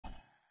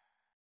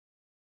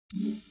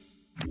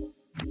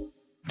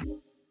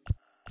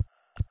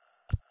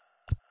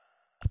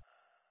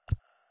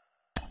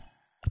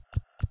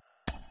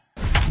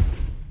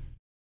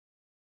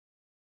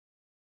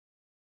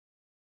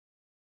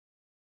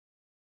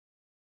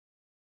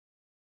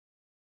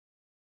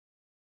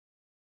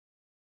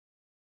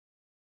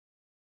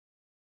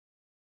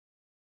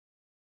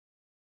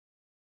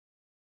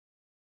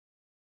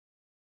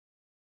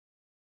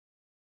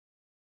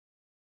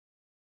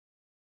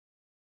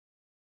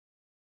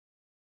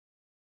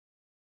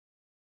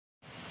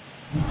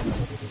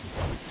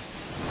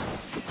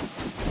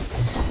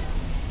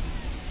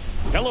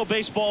Hello,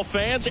 baseball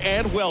fans,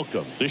 and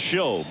welcome. The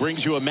show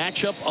brings you a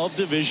matchup of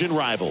division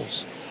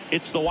rivals.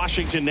 It's the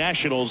Washington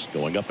Nationals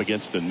going up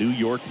against the New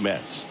York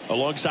Mets.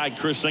 Alongside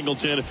Chris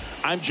Singleton,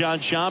 I'm John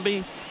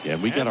Shambi,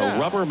 and we got a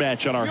rubber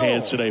match on our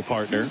hands today,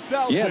 partner.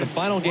 Yeah, the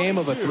final game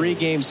of a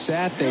 3-game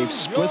set. They've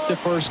split the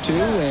first two,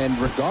 and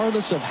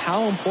regardless of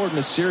how important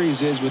a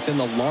series is within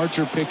the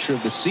larger picture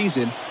of the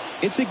season,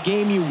 it's a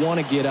game you want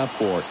to get up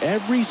for.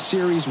 Every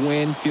series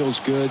win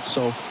feels good,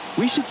 so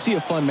we should see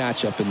a fun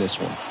matchup in this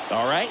one.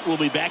 All right, we'll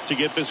be back to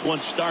get this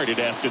one started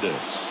after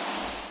this.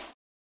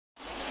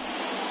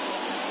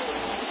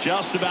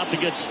 Just about to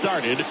get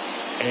started.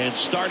 And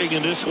starting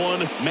in this one,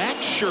 Max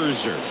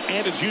Scherzer.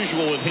 And as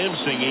usual with him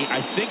singing, I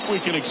think we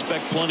can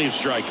expect plenty of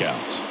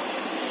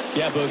strikeouts.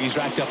 Yeah, Boogie's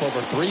racked up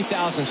over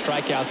 3,000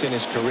 strikeouts in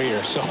his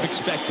career, so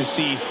expect to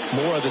see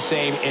more of the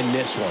same in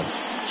this one.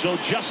 So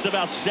just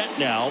about set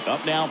now.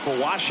 Up now for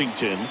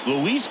Washington,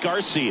 Luis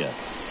Garcia.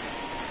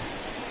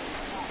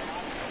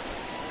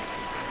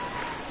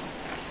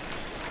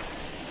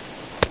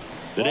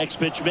 The next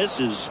pitch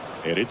misses,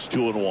 and it's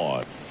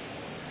 2-1.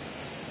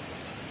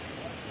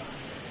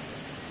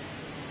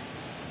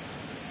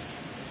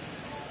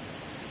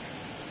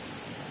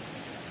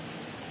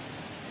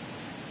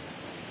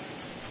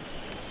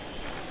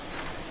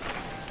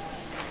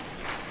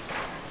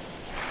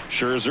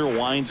 Scherzer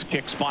winds,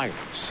 kicks,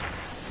 fires.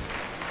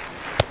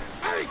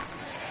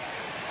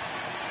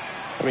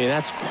 I mean,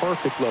 that's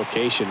perfect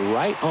location,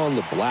 right on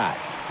the black.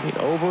 I mean,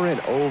 over and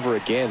over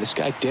again, this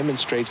guy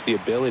demonstrates the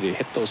ability to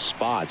hit those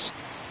spots.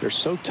 They're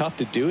so tough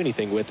to do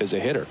anything with as a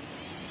hitter.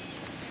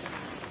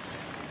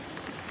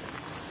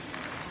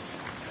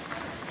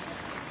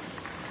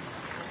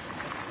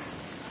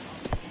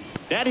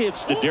 That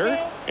hits the dirt,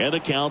 and the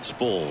count's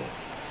full.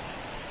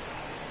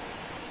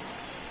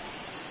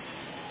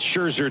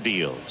 Scherzer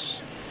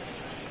deals.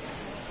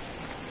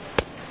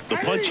 The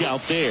punch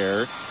out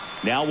there.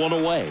 Now one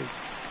away.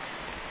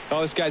 Oh,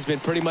 this guy's been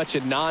pretty much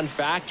a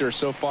non-factor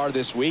so far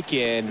this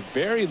weekend.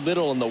 Very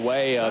little in the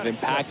way of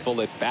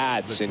impactful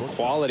at-bats and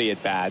quality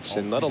at-bats,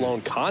 and let alone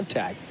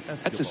contact.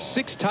 That's the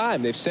 6th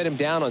time they've set him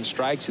down on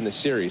strikes in the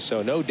series.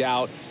 So no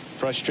doubt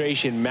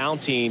frustration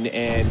mounting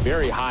and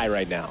very high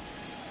right now.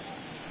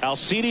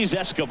 Alcides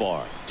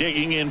Escobar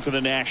digging in for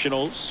the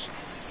Nationals.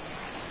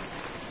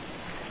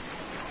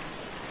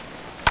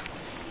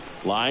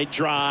 Line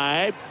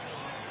drive,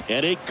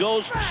 and it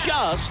goes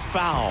just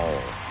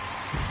foul.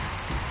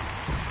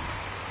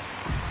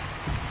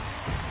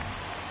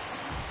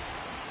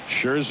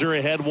 Scherzer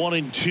ahead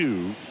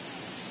 1-2.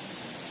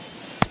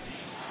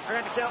 I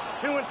got to count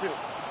 2-2.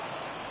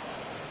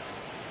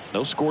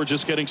 No score,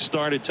 just getting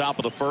started. Top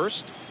of the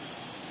first.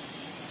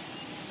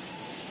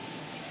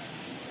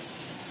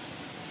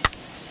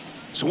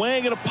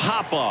 Swing and a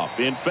pop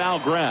off in foul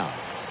ground.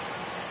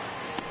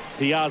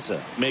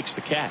 Piazza makes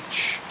the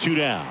catch. 2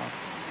 down.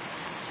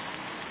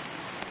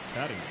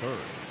 Batting third.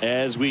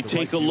 As we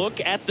take a look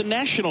at the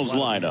Nationals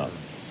lineup.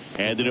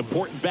 And an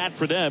important bat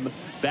for them,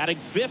 batting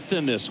 5th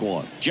in this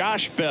one.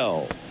 Josh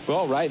Bell.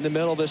 Well, right in the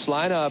middle of this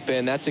lineup,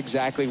 and that's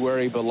exactly where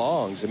he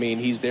belongs. I mean,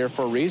 he's there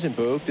for a reason,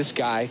 Boog. This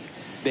guy,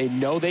 they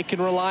know they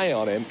can rely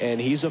on him, and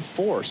he's a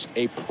force,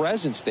 a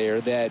presence there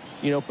that,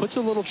 you know, puts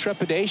a little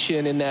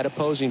trepidation in that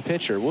opposing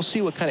pitcher. We'll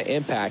see what kind of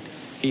impact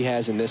he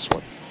has in this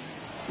one.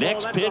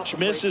 Next pitch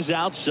misses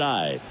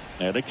outside,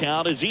 and the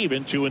count is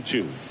even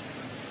 2-2.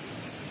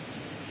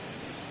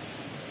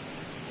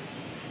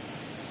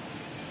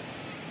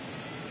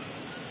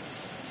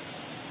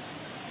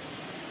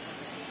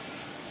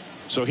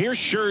 So here's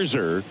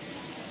Scherzer.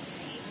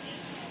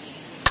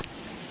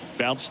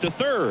 Bounce to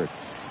third.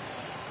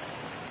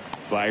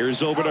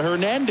 Fires over to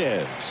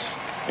Hernandez.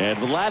 And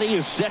Vladdy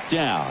is set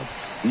down.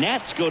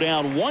 Nats go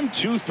down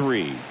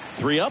 1-2-3.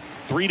 3 up,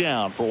 3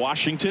 down for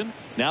Washington.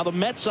 Now the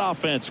Mets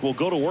offense will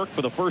go to work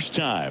for the first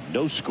time.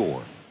 No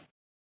score.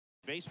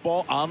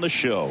 Baseball on the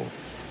show.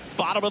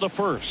 Bottom of the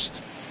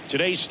first.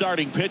 Today's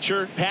starting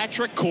pitcher,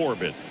 Patrick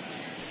Corbin.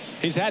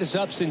 He's had his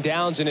ups and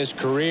downs in his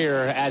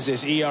career as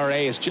his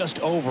ERA is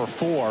just over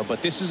 4,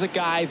 but this is a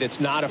guy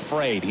that's not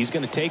afraid. He's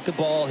going to take the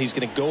ball. He's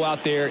going to go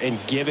out there and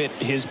give it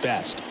his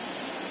best.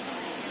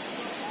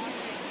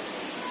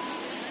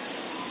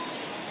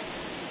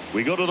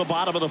 We go to the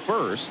bottom of the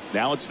first.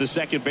 Now it's the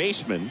second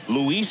baseman,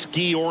 Luis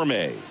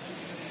Guillorme.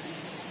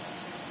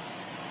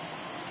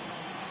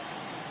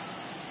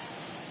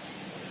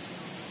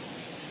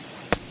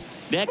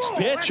 Next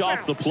pitch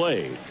off the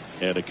plate,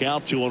 and a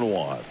count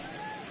 2-1.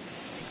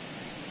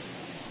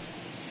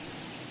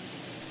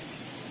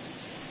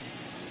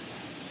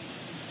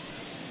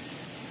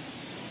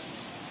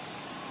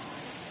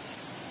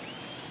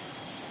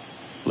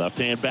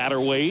 Left-hand batter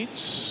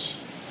waits.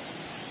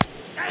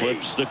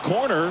 Flips the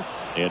corner.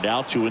 And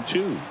now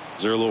 2-2.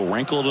 Is there a little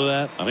wrinkle to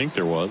that? I think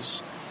there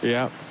was.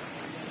 Yeah.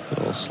 A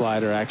little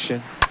slider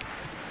action.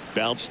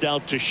 Bounced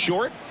out to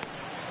short.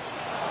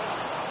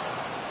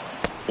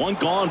 One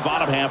gone,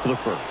 bottom half of the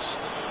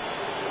first.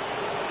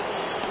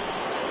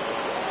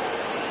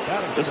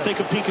 Let's take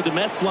a peek at the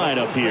Mets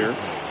lineup here.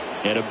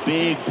 And a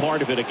big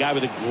part of it, a guy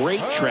with a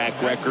great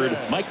track record,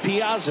 Mike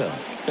Piazza.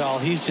 Well,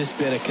 he's just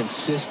been a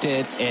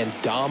consistent and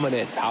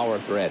dominant power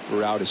threat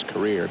throughout his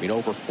career. I mean,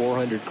 over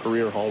 400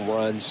 career home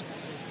runs.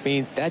 I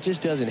mean, that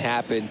just doesn't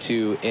happen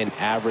to an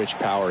average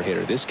power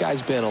hitter. This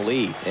guy's been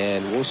elite,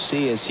 and we'll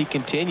see as he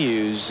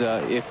continues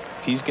if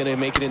he's going to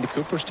make it into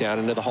Cooperstown,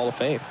 into the Hall of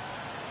Fame.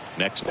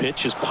 Next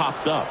pitch is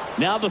popped up.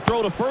 Now the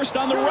throw to first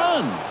on the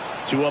run.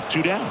 2 up,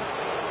 2 down.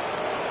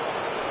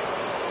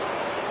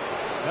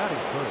 Batting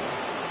first,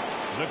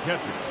 the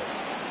catcher,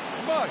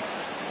 Mike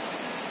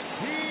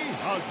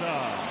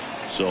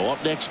Piazza. So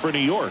up next for New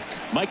York,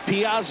 Mike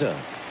Piazza.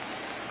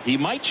 He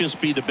might just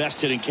be the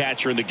best hitting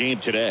catcher in the game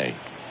today.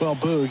 Well,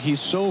 Boog, he's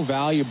so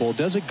valuable,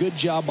 does a good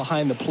job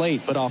behind the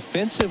plate, but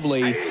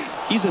offensively,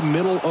 he's a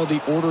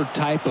middle-of-the-order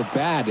type of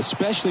bat,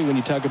 especially when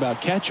you talk about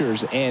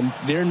catchers, and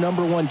their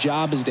number one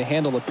job is to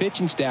handle the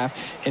pitching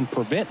staff and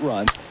prevent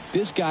runs.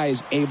 This guy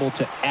is able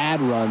to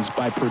add runs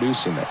by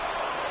producing it.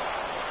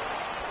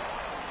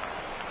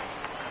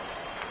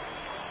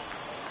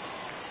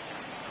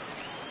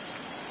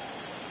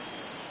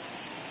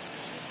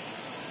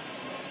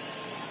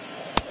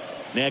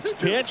 Next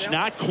pitch,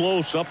 not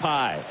close, up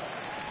high.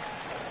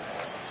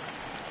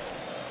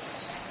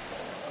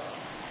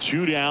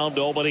 2 down,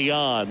 nobody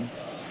on.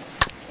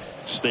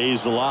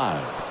 Stays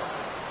alive.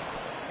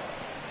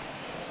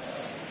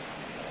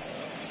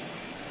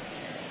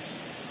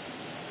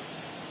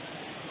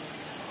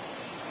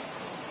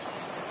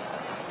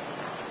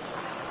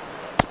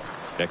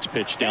 Next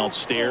pitch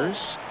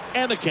downstairs,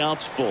 and the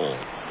count's full.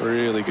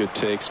 Really good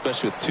take,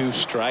 especially with 2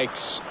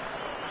 strikes.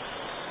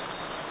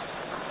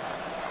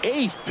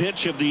 8th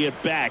pitch of the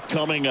at-bat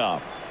coming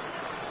up.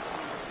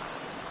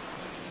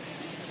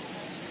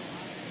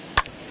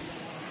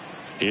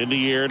 In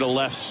the air to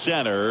left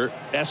center,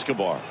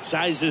 Escobar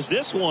sizes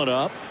this one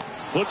up,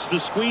 puts the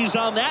squeeze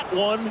on that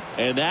one,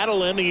 and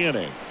that'll end the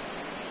inning.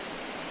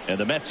 And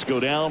the Mets go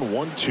down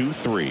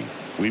 1-2-3.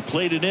 We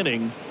played an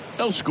inning,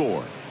 no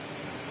score.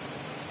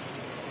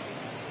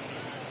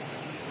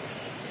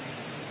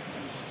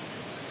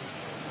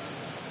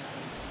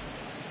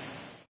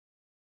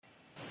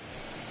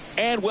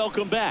 And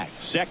welcome back.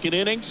 Second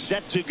inning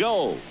set to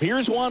go.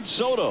 Here's Juan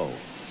Soto.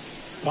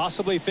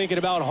 Possibly thinking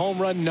about home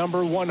run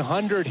number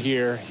 100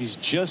 here. He's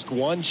just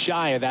one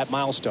shy of that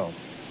milestone.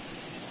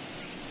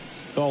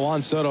 Well,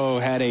 Juan Soto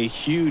had a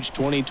huge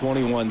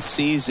 2021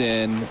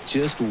 season,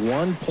 just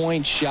 1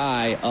 point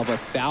shy of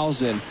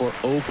 1,000 for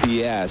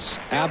OPS.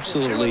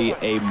 Absolutely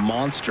a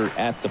monster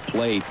at the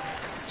plate.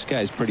 This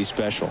guy's pretty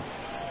special.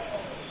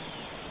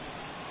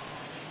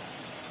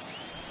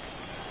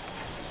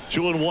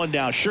 2-1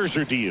 now.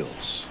 Scherzer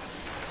deals.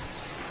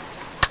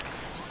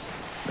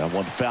 That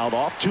one fouled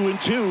off.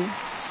 2-2.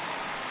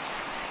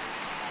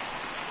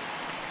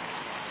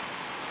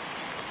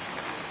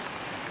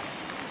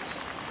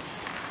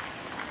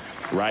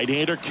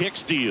 Right-hander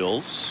kicks,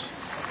 deals.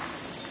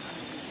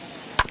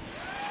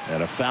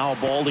 And a foul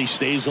ball. He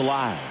stays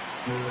alive.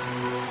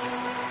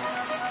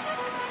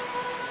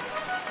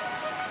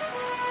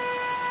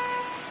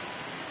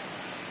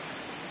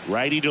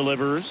 Righty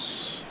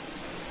delivers.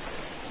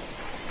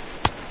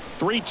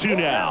 3-2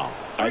 now.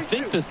 I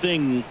think the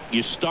thing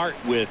you start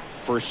with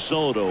for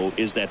Soto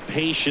is that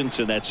patience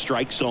and that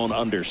strike zone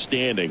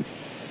understanding.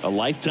 A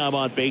lifetime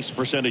on base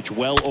percentage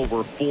well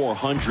over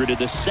 400. In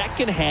the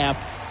second half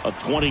of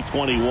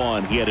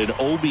 2021, he had an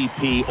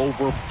OBP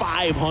over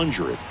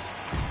 500.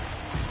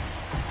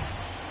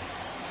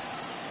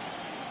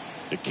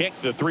 The kick,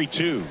 the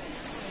 3-2.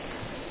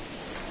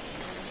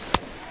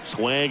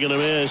 Swing and a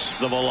miss.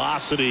 The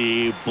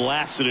velocity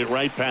blasted it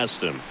right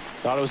past him.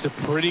 Thought it was a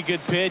pretty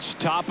good pitch.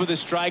 Top of the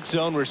strike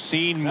zone. We're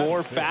seeing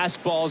more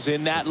fastballs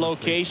in that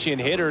location.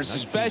 Hitters,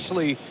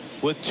 especially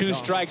with 2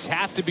 strikes,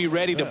 have to be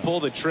ready to pull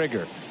the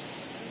trigger.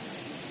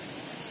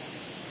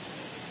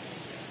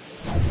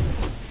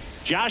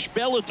 Josh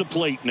Bell at the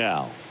plate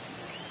now.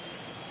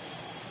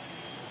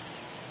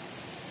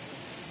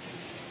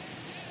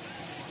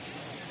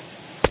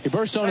 He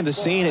burst onto the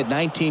scene at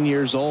 19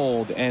 years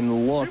old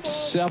and looked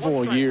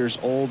several years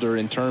older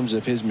in terms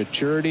of his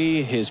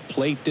maturity, his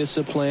plate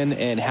discipline,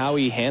 and how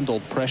he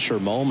handled pressure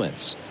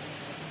moments.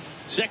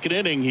 Second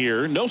inning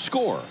here, no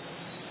score.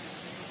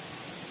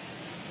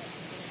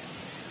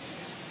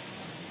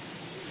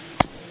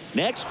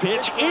 Next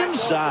pitch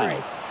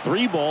inside.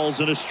 3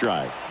 balls and a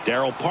strike.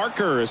 Darryl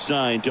Parker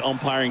assigned to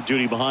umpiring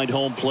duty behind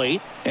home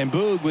plate. And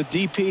Boog, with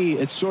DP,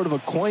 it's sort of a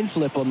coin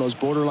flip on those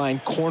borderline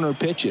corner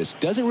pitches.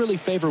 Doesn't really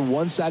favor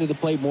one side of the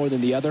plate more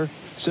than the other.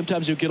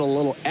 Sometimes you'll get a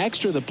little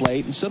extra to the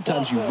plate, and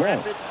sometimes you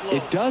won't.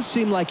 It does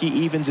seem like he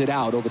evens it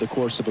out over the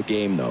course of a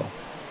game, though.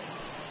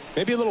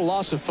 Maybe a little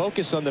loss of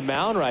focus on the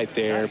mound right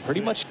there.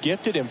 Pretty much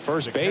gifted him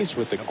first base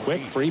with a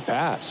quick free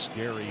pass.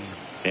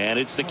 And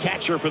it's the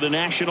catcher for the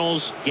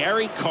Nationals,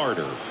 Gary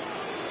Carter.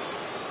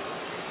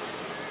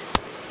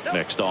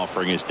 Next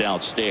offering is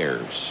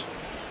downstairs.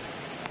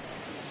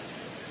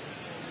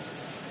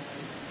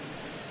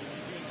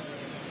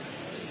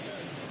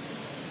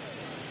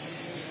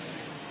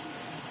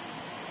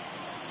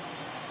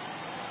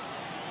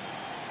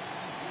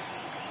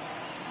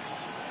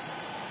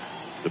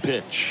 The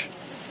pitch.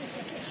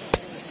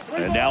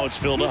 And now it's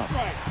filled up.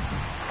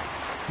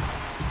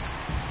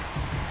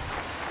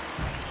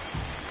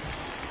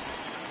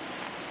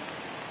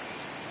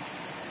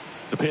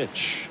 The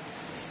pitch.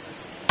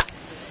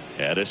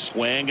 And a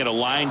swing and a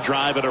line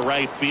drive at a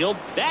right field.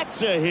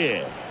 That's a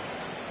hit.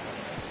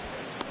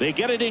 They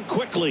get it in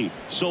quickly.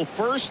 So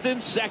first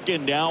and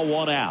second, now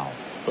one out.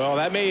 Well,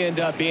 that may end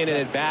up being an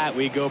at-bat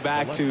we go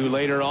back to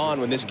later on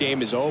when this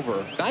game is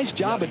over. Nice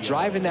job of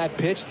driving that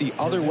pitch the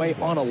other way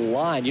on a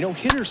line. You know,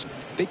 hitters,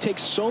 they take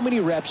so many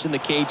reps in the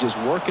cages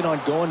working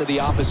on going to the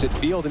opposite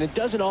field, and it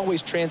doesn't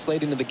always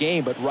translate into the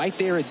game, but right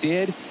there it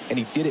did, and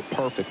he did it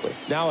perfectly.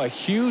 Now a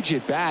huge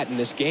at-bat in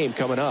this game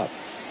coming up.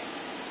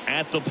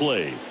 At the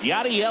plate,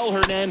 Yadiel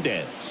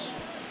Hernandez.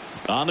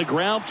 On the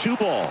ground, 2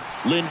 ball.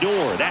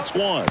 Lindor, that's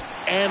 1.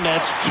 And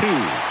that's 2.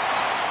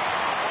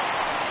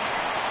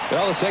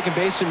 Well, the second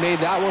baseman made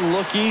that one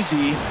look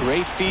easy.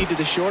 Great feed to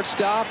the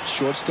shortstop.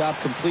 Shortstop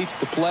completes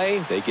the play.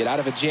 They get out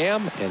of a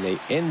jam, and they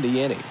end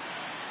the inning.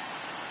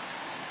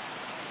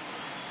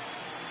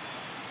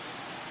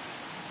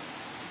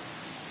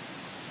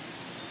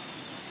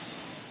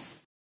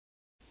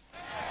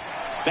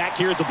 Back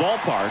here at the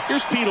ballpark,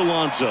 here's Pete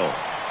Alonso.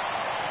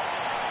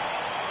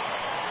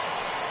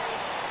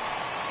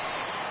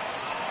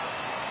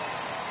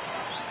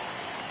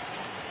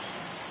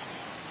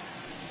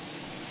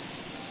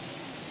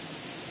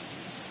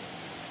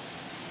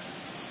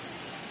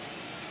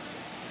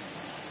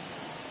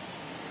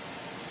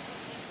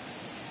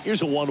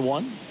 Here's a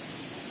 1-1.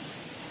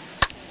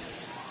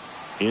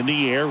 In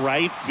the air,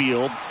 right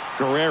field.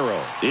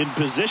 Guerrero in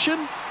position.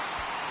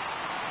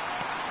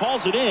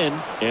 Hauls it in,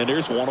 and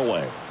there's one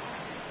away.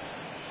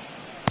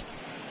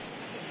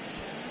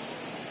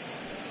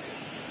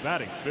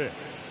 Batting fifth,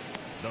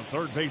 the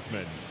third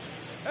baseman,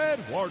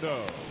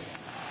 Eduardo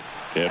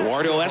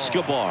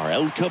Escobar.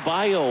 El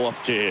Caballo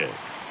up to hit.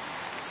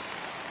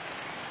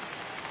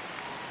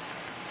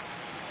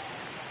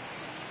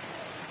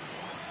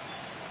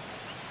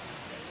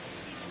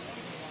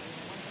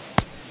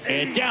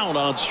 And down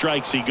on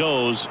strikes he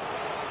goes.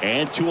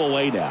 And 2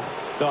 away now.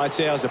 So I'd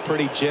say that was a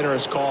pretty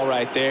generous call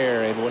right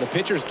there. And when a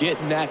pitcher's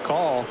getting that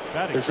call,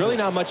 there's really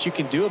not much you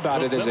can do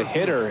about it as a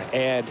hitter.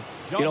 And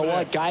you know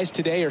what? Guys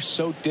today are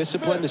so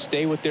disciplined to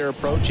stay with their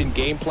approach and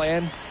game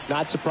plan.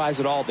 Not surprised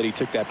at all that he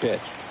took that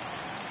pitch.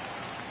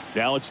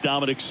 Now it's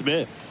Dominic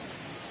Smith.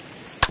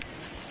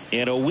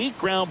 And a weak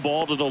ground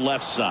ball to the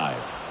left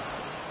side.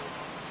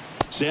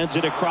 Sends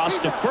it across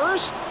to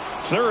first.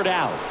 Third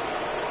out.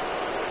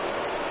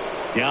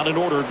 Down in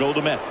order go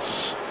the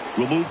Mets.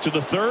 We'll move to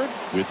the third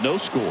with no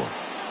score.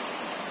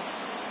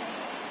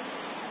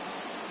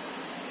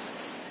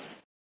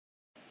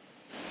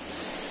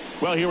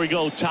 Well, here we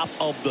go. Top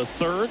of the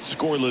third,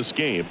 scoreless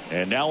game.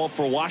 And now up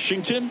for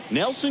Washington,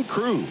 Nelson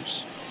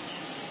Cruz.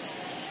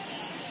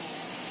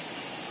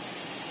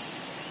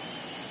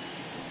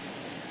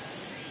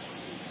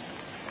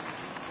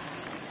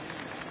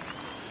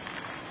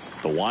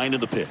 The wind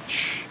of the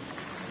pitch.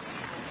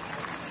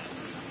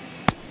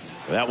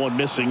 That one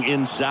missing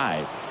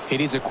inside. He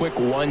needs a quick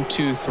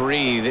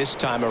 1-2-3 this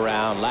time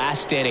around.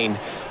 Last inning,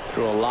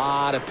 threw a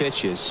lot of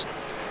pitches.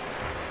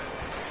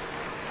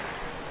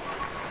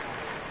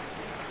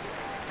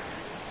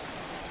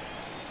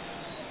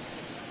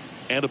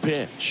 And a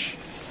pitch.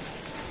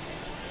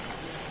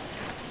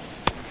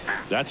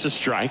 That's a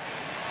strike.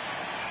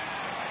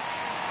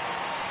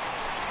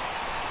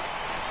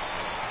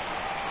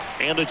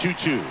 And a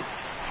 2-2.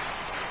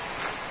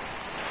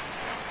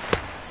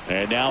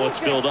 And now it's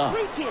filled up.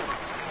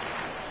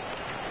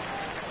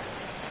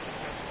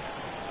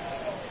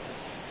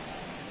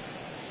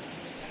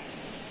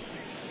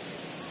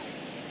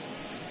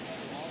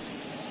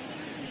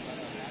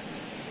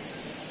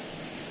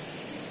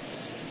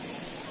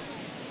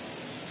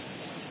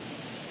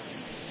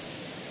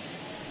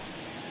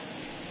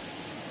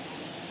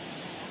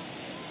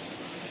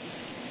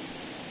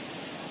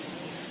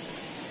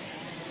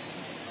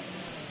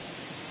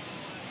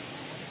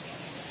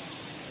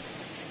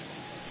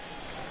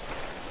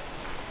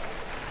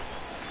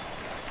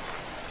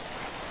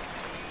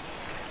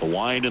 The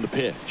wind and the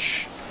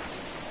pitch.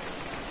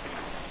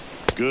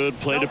 Good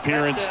plate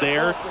appearance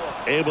there.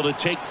 Able to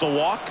take the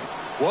walk.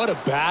 What a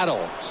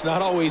battle. It's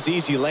not always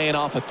easy laying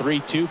off a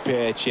 3-2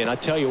 pitch, and I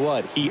tell you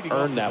what, he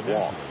earned that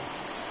walk.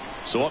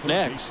 So up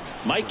next,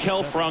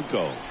 Maikel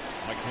Franco.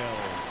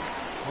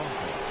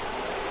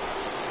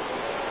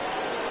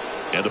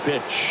 And the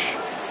pitch.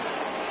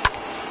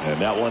 And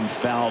that one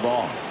fouled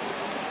off.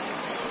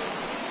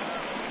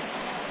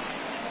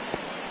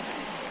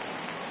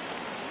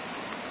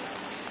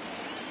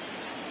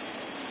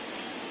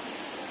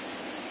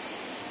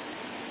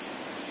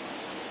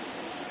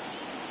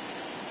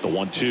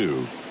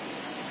 1-2.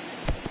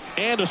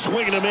 And a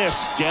swing and a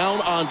miss.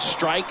 Down on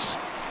strikes.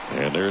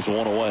 And there's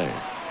one away.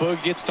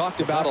 Boog gets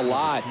talked about a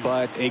lot,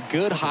 but a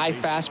good high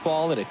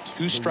fastball in a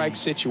two-strike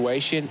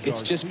situation,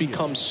 it's just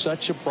become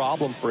such a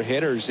problem for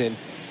hitters in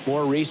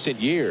more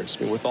recent years.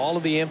 I mean, with all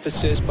of the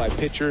emphasis by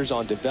pitchers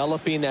on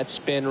developing that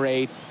spin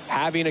rate,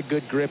 having a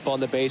good grip on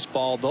the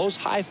baseball, those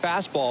high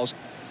fastballs,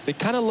 they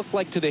kind of look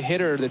like to the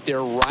hitter that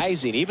they're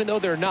rising, even though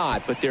they're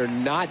not, but they're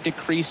not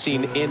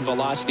decreasing in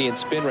velocity and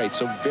spin rate,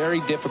 so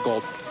very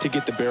difficult to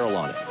get the barrel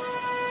on it.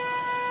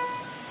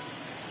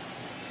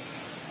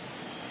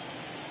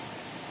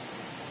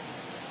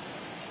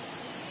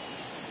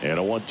 And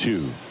a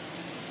 1-2.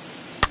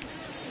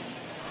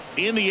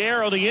 In the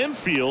air on the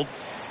infield.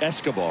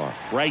 Escobar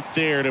right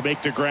there to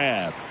make the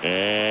grab.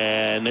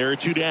 And there are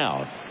 2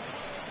 down.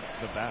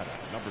 The batter,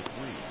 number 3,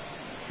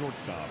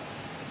 shortstop,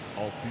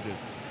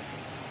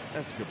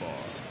 Escobar.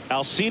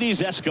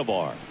 Alcides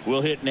Escobar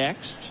will hit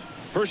next.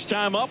 First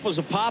time up was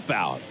a pop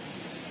out.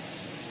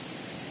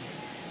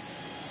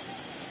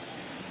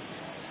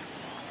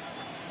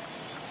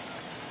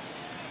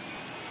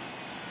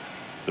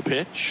 The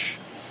pitch.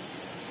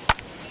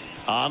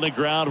 On the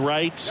ground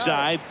right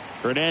side.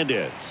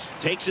 Hernandez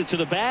takes it to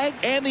the bag,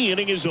 and the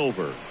inning is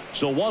over.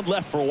 So 1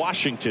 left for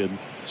Washington.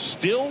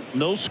 Still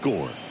no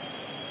score.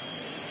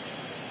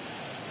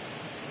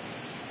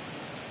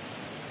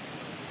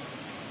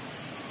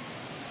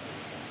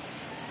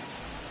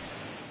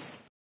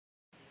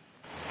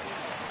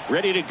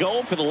 Ready to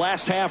go for the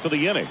last half of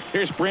the inning.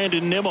 Here's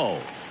Brandon Nimmo.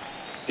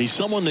 He's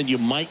someone that you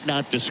might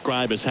not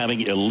describe as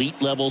having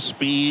elite level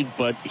speed,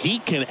 but he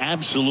can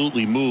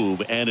absolutely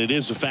move, and it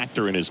is a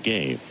factor in his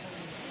game.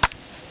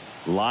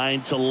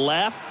 Line to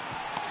left.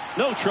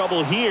 No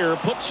trouble here.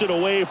 Puts it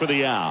away for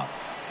the out.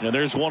 And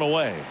there's 1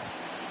 away.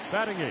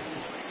 Batting 8,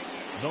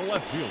 the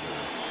left fielder,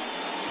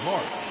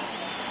 Mark.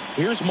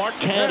 Here's Mark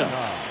Canha.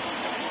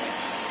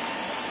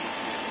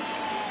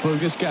 Well,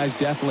 this guy's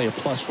definitely a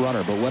plus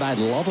runner, but what I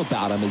love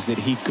about him is that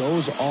he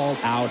goes all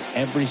out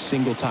every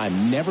single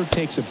time, never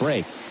takes a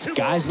break. It's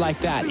guys like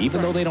that,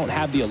 even though they don't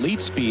have the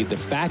elite speed, the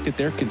fact that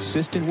they're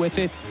consistent with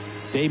it,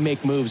 they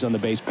make moves on the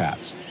base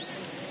paths.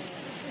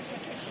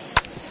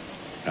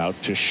 Out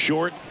to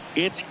short.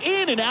 It's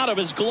in and out of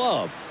his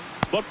glove,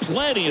 but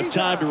plenty of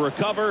time to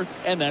recover,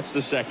 and that's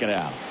the second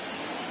out.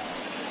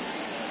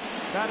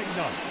 Batting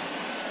 9,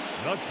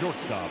 the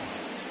shortstop,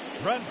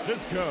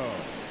 Francisco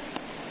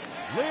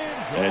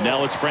Lindor. And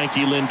now it's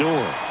Frankie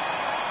Lindor.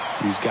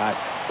 He's got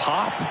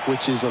pop,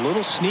 which is a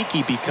little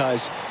sneaky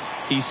because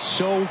he's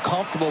so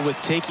comfortable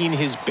with taking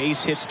his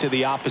base hits to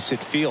the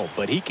opposite field,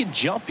 but he can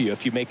jump you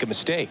if you make a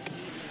mistake.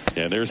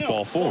 And there's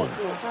ball 4.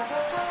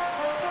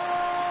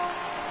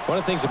 One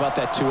of the things about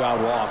that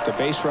 2-out walk, the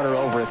base runner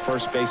over at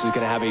first base is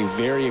going to have a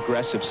very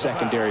aggressive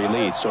secondary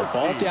lead. So a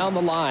ball down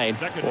the line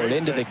or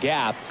into the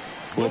gap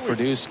will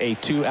produce a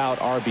 2-out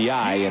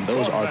RBI, and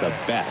those are the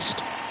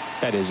best.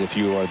 That is, if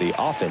you are the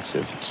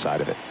offensive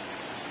side of it.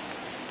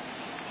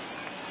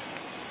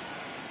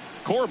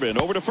 Corbin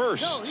over to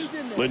first.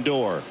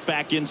 Lindor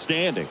back in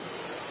standing.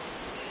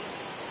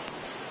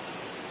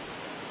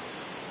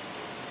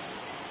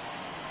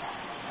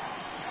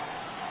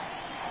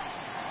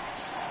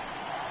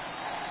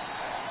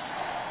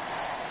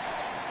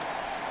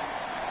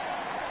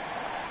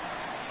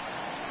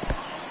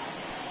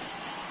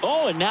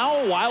 Oh, and now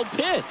a wild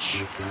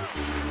pitch.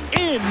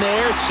 In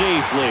there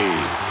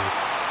safely.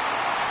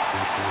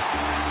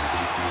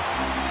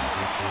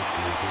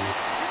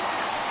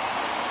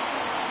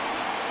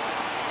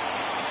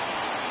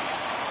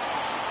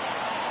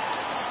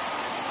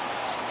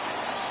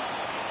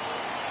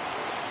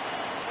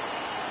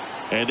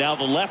 And now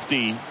the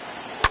lefty.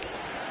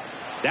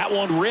 That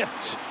one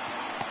ripped.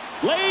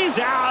 Lays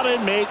out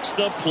and makes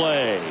the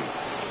play.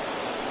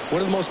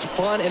 One of the most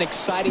fun and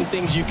exciting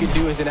things you can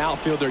do as an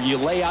outfielder. You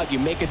lay out, you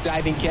make a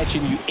diving catch,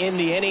 and you end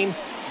the inning.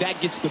 That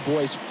gets the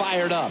boys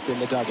fired up in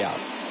the dugout.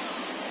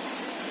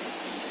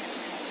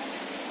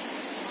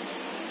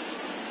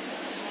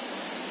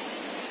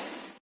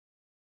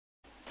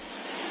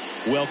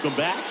 Welcome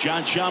back.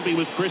 John Sciambi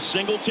with Chris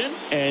Singleton,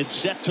 and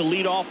set to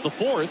lead off the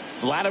 4th,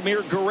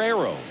 Vladimir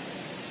Guerrero.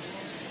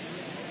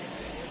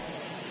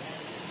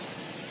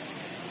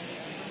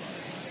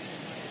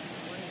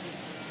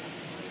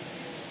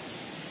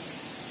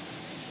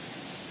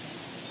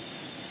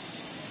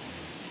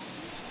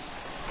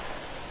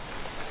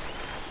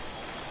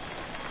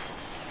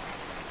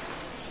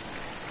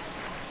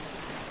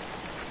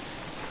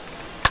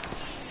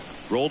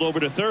 Rolled over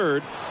to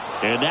third,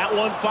 and that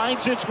one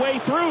finds its way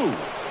through.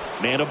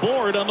 Man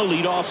aboard on the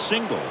leadoff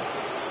single.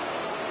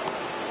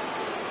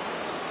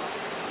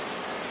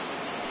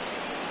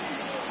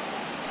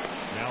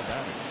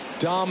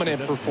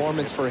 Dominant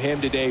performance for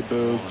him today,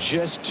 Boo.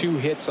 Just 2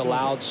 hits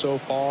allowed so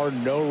far,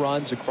 no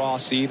runs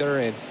across either,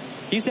 and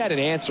he's had an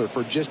answer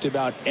for just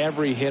about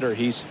every hitter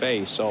he's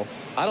faced. So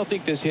I don't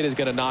think this hit is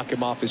going to knock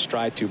him off his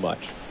stride too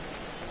much.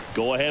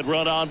 Go ahead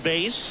run on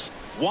base.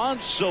 Juan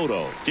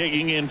Soto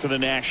digging in for the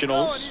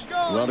Nationals.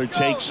 Runner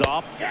takes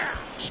off.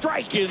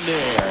 Strike in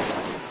there.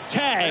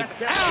 Tag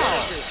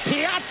out.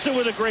 Piazza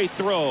with a great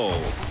throw.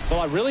 Well,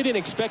 I really didn't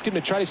expect him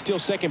to try to steal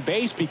second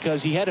base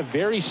because he had a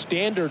very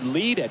standard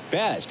lead at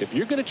best. If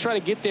you're going to try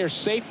to get there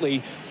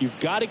safely, you've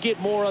got to get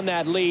more on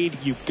that lead.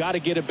 You've got to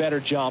get a better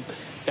jump.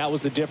 That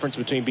was the difference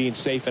between being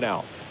safe and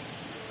out.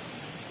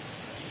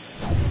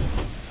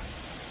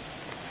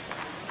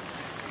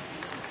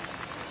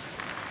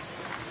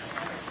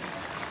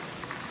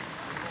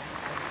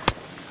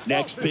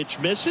 Next pitch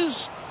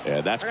misses.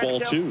 And that's ball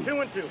 2.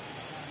 2-2.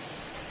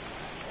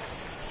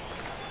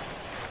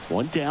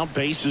 One down,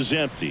 base is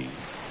empty.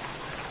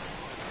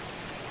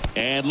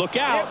 And look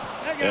out,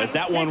 as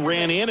that one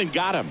ran in and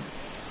got him.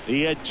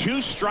 He had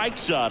 2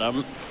 strikes on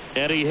him,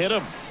 and he hit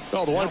him.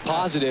 Well, the one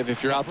positive,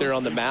 if you're out there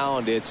on the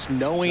mound, it's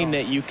knowing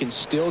that you can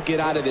still get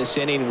out of this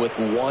inning with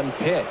 1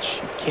 pitch.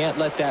 You can't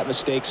let that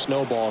mistake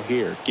snowball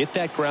here. Get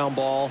that ground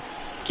ball,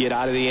 get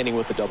out of the inning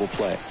with a double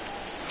play.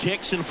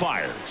 Kicks and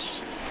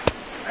fires.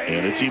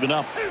 And it's even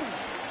up.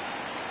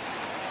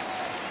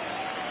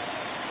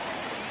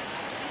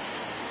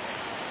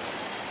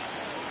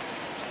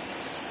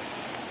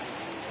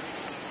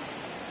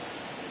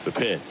 The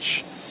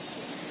pitch.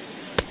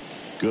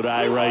 Good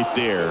eye right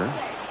there.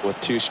 With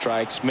 2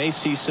 strikes, may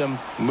see some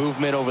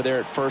movement over there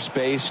at first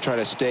base, try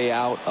to stay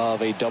out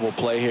of a double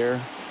play here.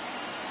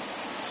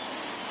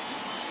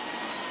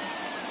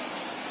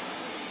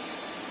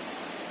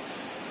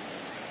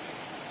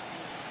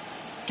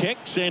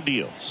 Kicks and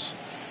deals.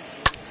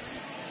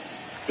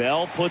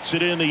 Bell puts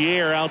it in the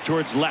air out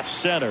towards left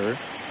center.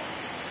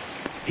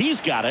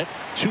 He's got it.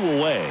 2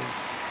 away.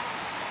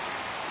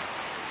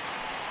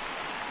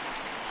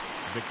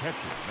 The catcher,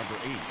 number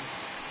 8,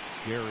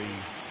 Gary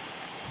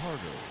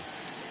Carter.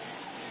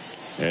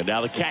 And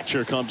now the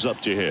catcher comes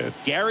up to hit.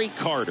 Gary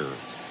Carter,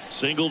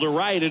 single to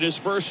right in his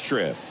first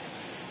trip.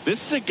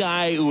 This is a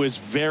guy who is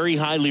very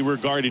highly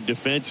regarded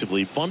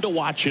defensively. Fun to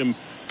watch him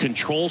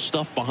control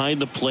stuff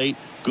behind the plate.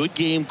 Good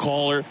game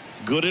caller,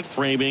 good at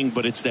framing,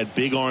 but it's that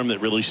big arm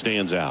that really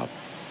stands out.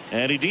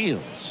 And he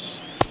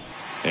deals.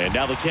 And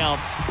now the count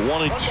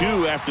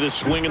 1-2 after the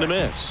swing and the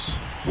miss.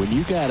 When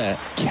you got a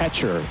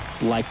catcher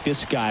like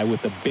this guy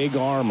with a big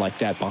arm like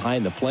that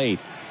behind the plate,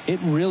 it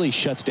really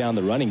shuts down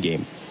the running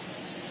game.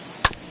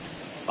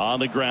 On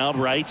the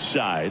ground, right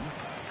side.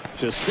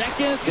 To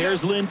second,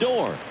 there's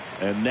Lindor.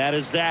 And that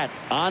is that.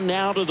 On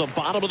now to the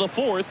bottom of the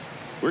 4th.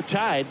 We're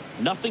tied,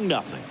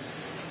 0-0.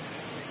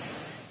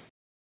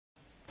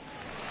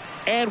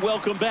 And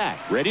welcome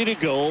back. Ready to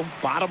go,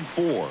 bottom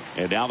 4.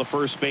 And now the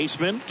first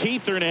baseman,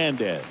 Keith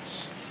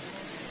Hernandez.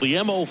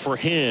 The MO for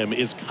him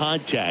is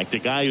contact. A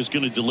guy who's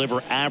going to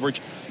deliver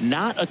average,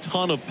 not a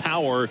ton of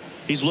power.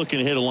 He's looking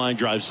to hit a line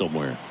drive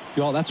somewhere.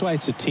 Well, that's why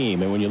it's a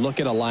team. And when you look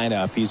at a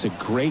lineup, he's a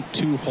great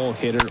 2-hole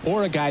hitter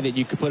or a guy that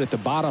you could put at the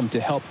bottom to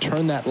help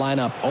turn that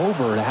lineup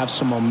over to have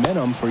some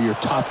momentum for your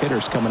top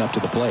hitters coming up to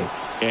the plate.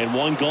 And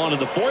one gone in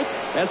the 4th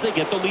as they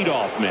get the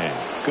leadoff man.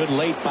 Good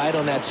late bite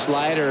on that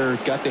slider.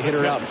 Got the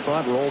hitter out in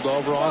front, rolled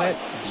over on it.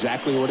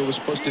 Exactly what he was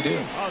supposed to do.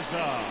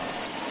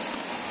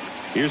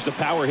 Here's the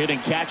power hitting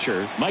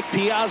catcher, Mike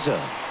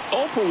Piazza.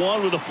 0 for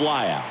 1 with a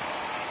flyout.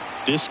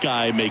 This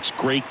guy makes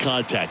great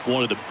contact.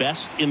 One of the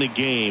best in the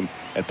game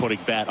at putting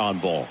bat on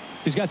ball.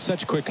 He's got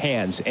such quick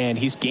hands, and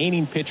he's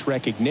gaining pitch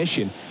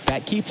recognition.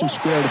 That keeps him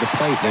square to the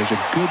plate. There's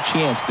a good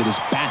chance that his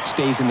bat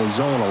stays in the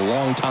zone a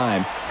long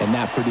time, and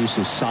that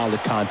produces solid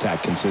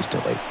contact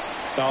consistently.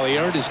 Well, he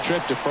earned his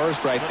trip to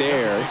first right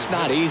there. It's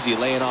not easy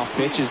laying off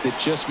pitches that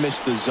just miss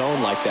the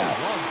zone like that.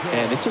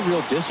 And it's a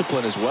real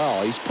discipline as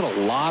well. He's put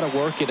a lot of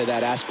work into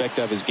that aspect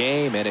of his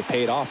game, and it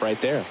paid off right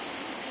there.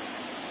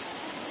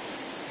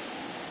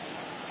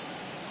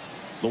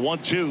 The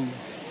 1-2.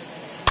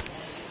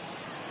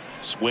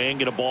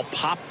 Swing and a ball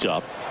popped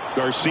up.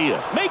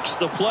 Garcia makes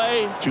the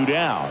play. 2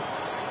 down.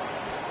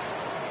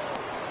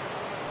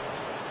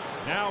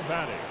 Now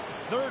batting,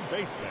 third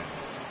baseman,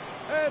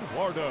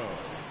 Eduardo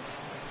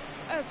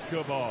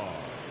Escobar.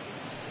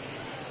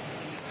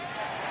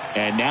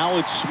 And now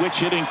it's switch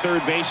hitting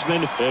third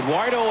baseman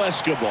Eduardo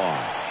Escobar.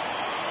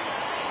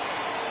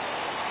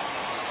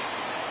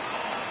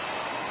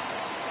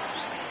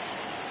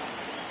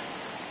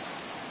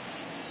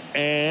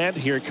 And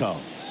here it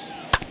comes.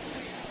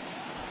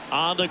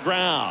 On the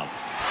ground.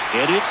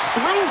 And it's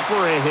through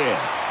for a hit.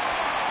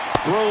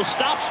 Throw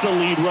stops the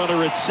lead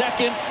runner at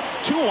second.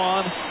 2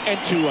 on and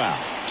 2 out.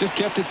 Just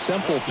kept it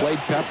simple. Played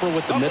pepper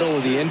with the middle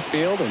of the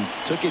infield and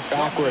took it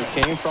back where it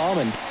came from.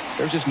 And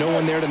there's just no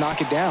one there to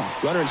knock it down.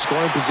 Runner in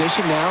scoring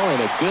position now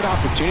and a good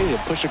opportunity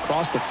to push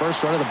across the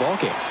first run of the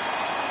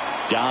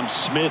ballgame. Dom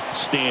Smith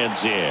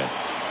stands in.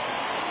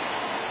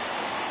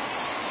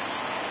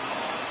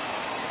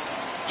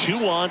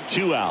 2 on,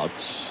 2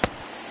 outs.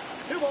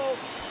 2 balls,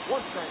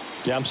 1 strike.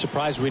 Yeah, I'm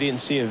surprised we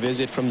didn't see a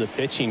visit from the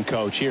pitching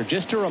coach here.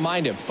 Just to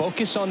remind him,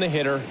 focus on the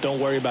hitter. Don't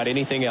worry about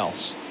anything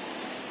else.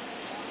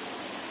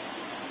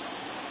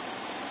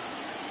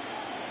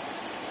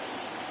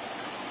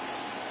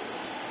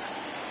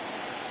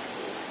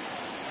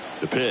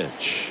 The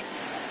pitch.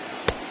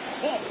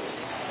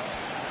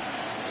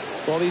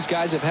 Well, these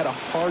guys have had a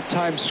hard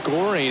time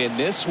scoring in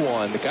this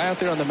one. The guy out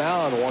there on the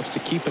mound wants to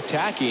keep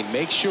attacking,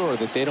 make sure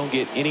that they don't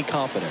get any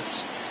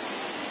confidence.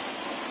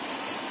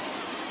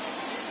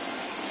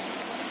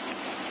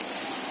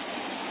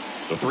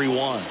 The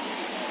 3-1.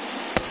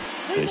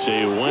 They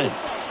say it went.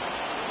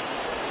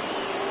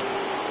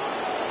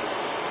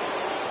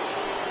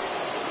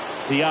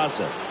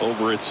 Piazza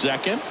over at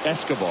second.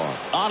 Escobar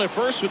on at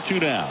first with 2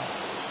 down.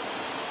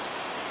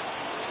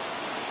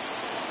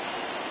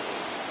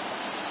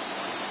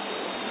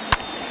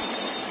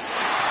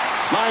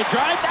 Line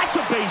drive, that's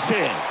a base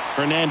hit.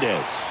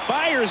 Hernandez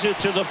fires it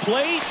to the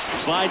plate,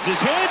 slides his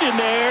head in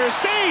there,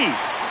 save,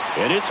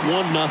 and it's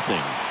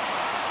 1-0.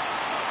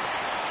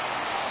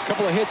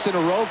 Couple of hits in a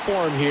row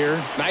for him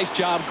here. Nice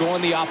job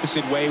going the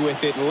opposite way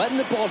with it, letting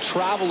the ball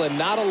travel and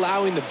not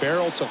allowing the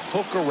barrel to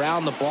hook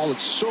around the ball.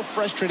 It's so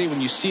frustrating when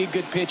you see a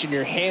good pitch and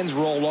your hands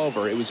roll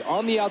over. It was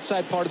on the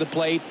outside part of the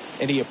plate,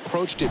 and he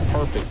approached it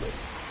perfectly.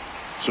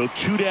 So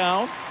 2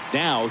 down.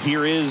 Now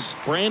here is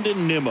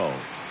Brandon Nimmo.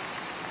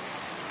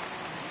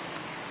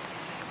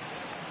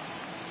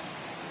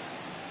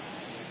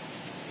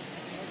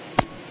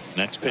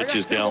 Next pitch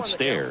is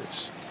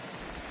downstairs.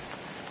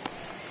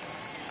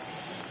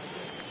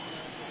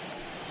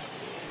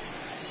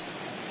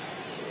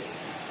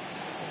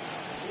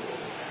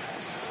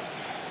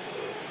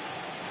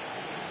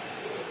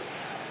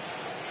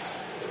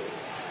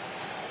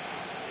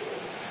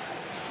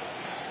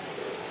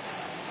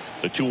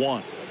 The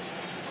 2-1.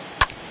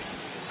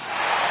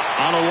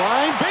 On a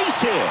line,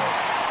 base hit.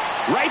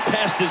 Right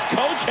past his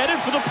coach, headed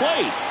for the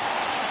plate.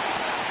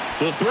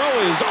 The throw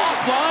is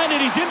offline,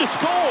 and he's in to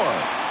score.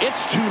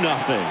 It's 2-0.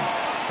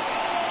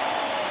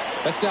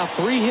 That's now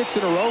 3 hits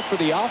in a row for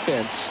the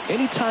offense.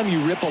 Anytime you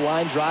rip a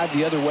line drive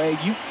the other way,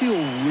 you feel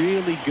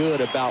really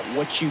good about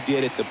what you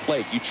did at the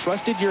plate. You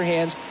trusted your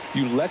hands,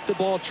 you let the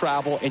ball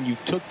travel, and you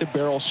took the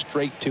barrel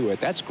straight to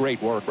it. That's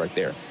great work right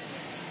there.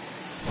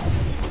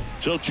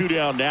 So 2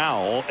 down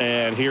now,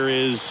 and here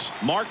is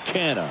Mark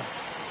Canha.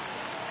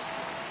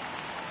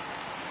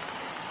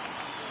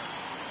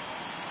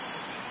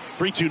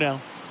 Three-2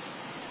 now.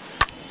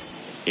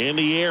 In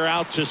the air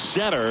out to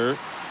center.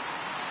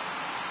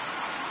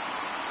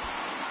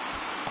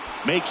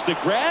 Makes the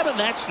grab, and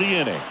that's the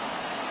inning.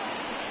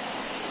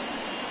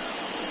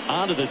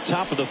 On to the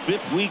top of the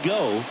 5th we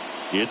go.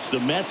 It's the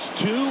Mets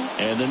 2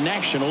 and the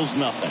Nationals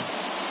nothing.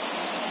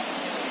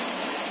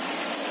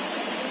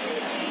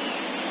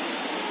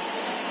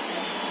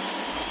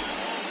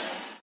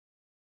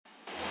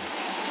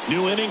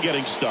 New inning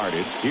getting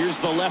started. Here's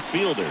the left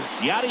fielder,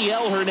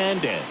 Yadiel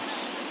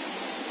Hernandez.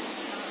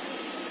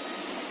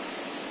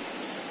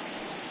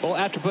 Well,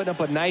 after putting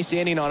up a nice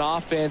inning on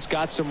offense,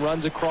 got some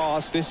runs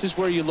across, this is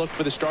where you look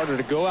for the starter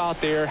to go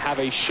out there, have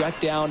a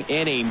shutdown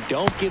inning.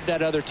 Don't give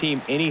that other team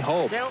any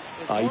hope.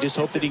 You just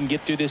hope that he can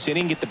get through this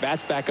inning, get the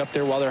bats back up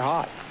there while they're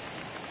hot.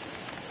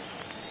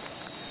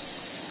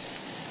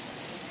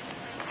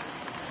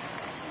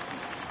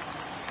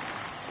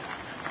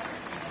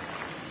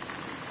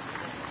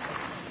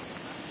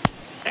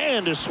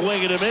 And a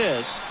swing and a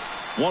miss.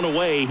 One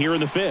away here in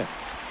the 5th.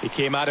 He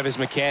came out of his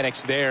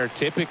mechanics there.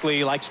 Typically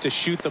he likes to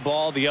shoot the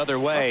ball the other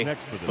way,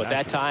 but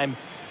that time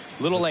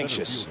a little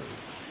anxious.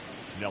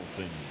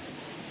 Nelson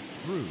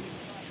Cruz.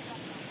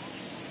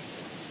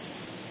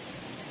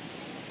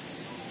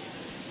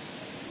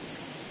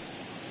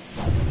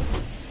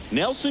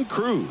 Nelson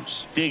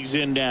Cruz digs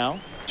in now.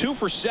 2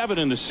 for 7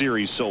 in the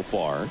series so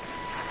far.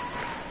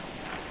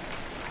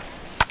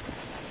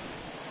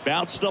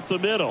 Bounced up the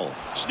middle.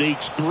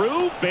 Sneaks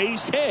through.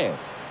 Base hit.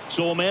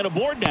 So a man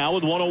aboard now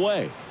with 1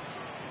 away.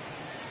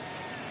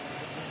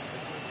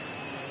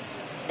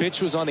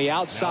 Pitch was on the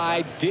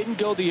outside, didn't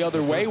go the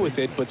other way with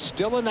it, but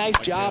still a nice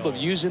job of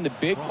using the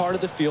big part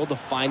of the field to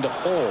find a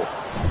hole.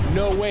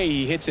 No way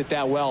he hits it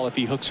that well if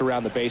he hooks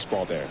around the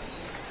baseball there.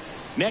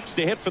 Next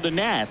to hit for the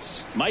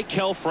Nats,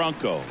 Maikel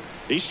Franco.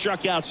 He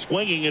struck out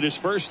swinging at his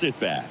first at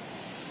bat.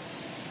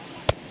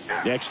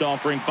 Next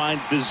offering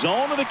finds the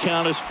zone, and the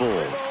count is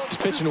full. He's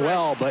pitching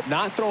well, but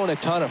not throwing a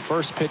ton of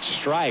first pitch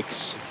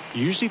strikes.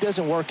 Usually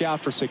doesn't work out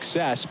for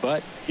success,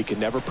 but you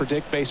can never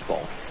predict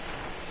baseball.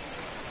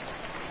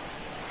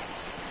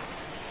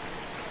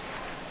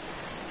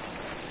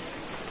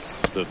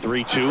 The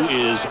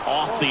 3-2 is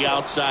off the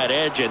outside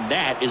edge, and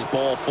that is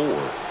ball 4.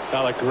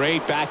 Well, a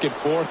great back and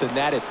forth, and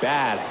that at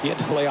bat. He had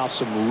to lay off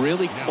some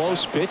really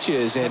close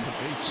pitches, and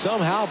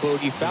somehow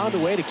Boogie found a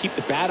way to keep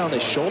the bat on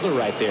his shoulder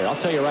right there. I'll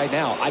tell you right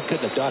now, I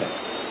couldn't have done it.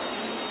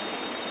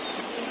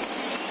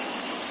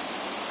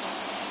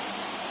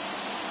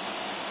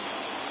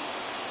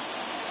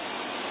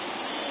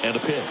 And a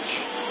pitch.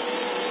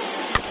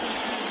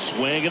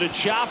 Swing and a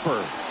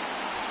chopper.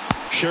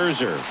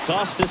 Scherzer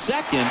tossed to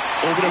second,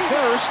 over to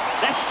first.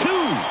 That's 2.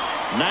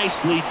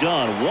 Nicely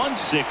done.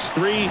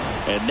 1-6-3,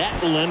 and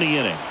that will end the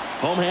inning.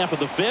 Home half of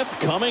the 5th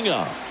coming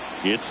up.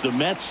 It's the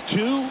Mets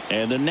 2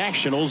 and the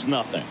Nationals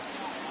nothing.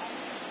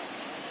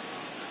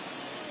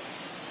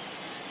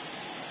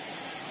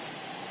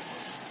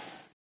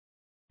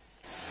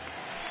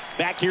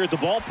 Back here at the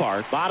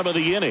ballpark, bottom of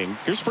the inning,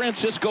 here's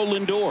Francisco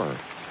Lindor.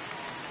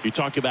 You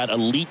talk about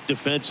elite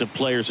defensive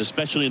players,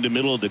 especially in the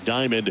middle of the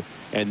diamond,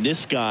 and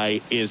this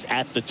guy is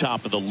at the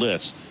top of the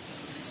list.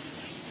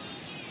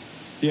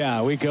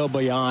 Yeah, we go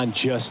beyond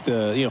just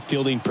the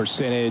fielding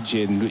percentage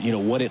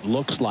and what it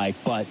looks like,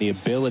 but the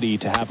ability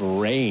to have a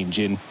range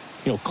and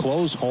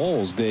close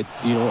holes that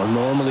are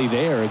normally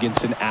there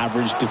against an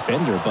average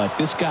defender. But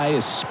this guy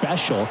is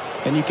special,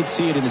 and you can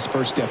see it in his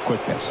first step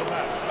quickness.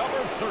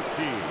 Number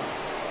 13,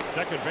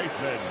 second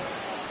baseman,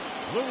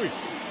 Luis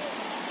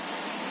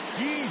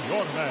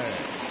Guillorme.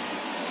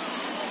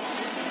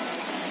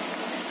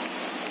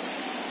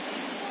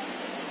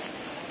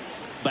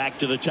 Back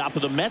to the top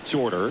of the Mets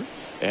order.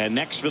 And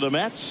next for the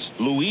Mets,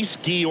 Luis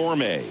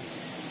Guillorme.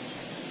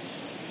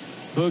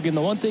 Boog, and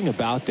the one thing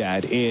about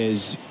that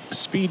is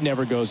speed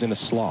never goes in a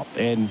slump,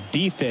 and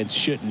defense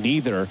shouldn't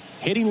either.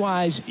 Hitting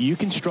wise, you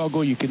can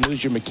struggle, you can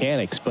lose your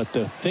mechanics, but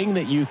the thing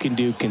that you can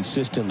do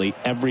consistently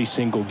every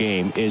single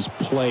game is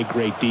play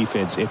great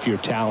defense if you're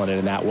talented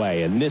in that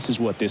way, and this is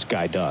what this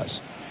guy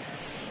does.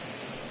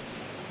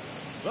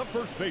 The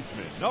first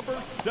baseman, number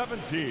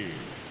 17,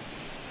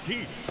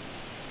 Keith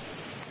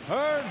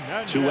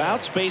Hernandez. 2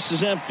 outs, base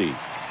is empty.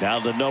 Now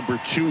the number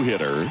 2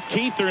 hitter,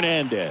 Keith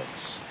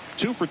Hernandez.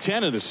 2 for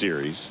 10 in the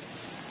series.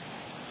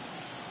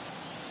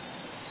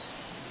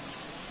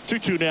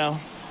 2-2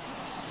 now.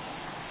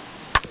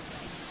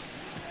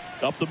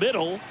 Up the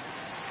middle.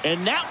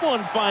 And that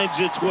one finds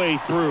its way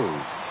through.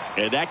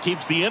 And that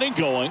keeps the inning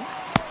going.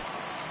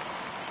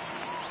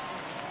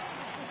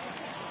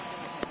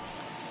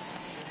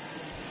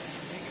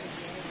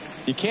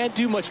 You can't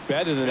do much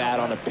better than that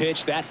on a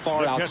pitch that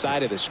far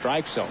outside of the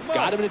strike zone.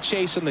 Got him to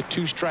chase on the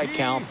 2-strike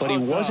count, but he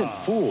wasn't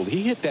fooled.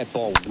 He hit that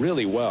ball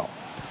really well.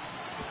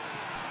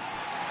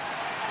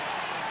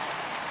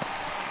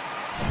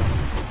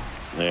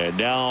 And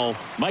now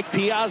Mike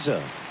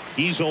Piazza.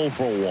 He's 0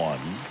 for 1.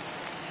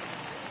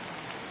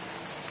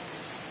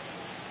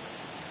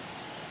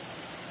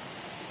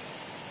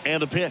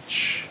 And the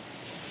pitch.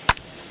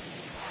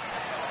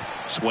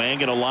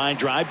 Swing and a line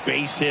drive.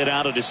 Base hit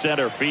out of the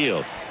center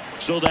field.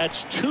 So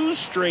that's 2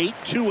 straight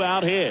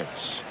 2-out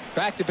hits.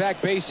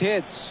 Back-to-back base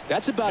hits.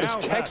 That's about as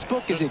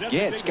textbook as it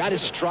gets. Got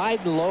his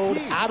stride and load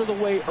out of the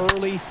way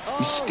early.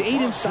 He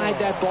stayed inside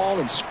that ball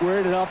and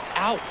squared it up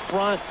out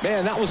front.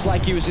 Man, that was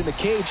like he was in the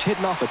cage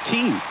hitting off a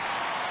tee.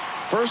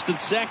 First and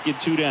second,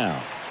 2 down.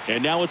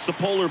 And now it's the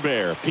polar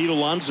bear, Pete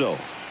Alonso.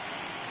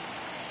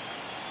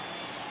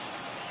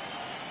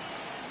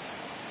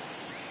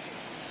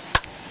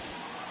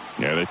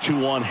 Yeah, the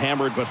 2-1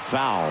 hammered but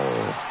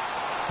foul.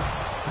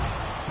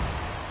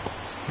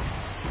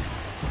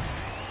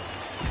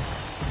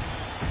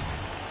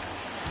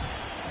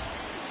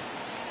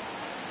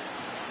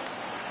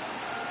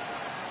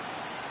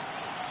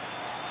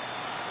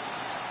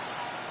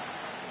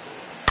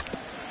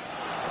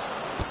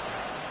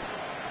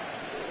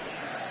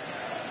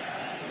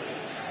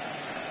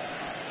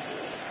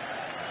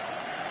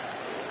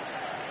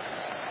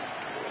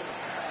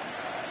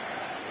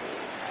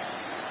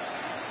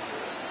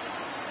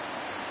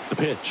 The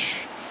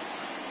pitch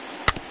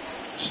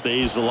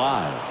stays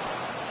alive.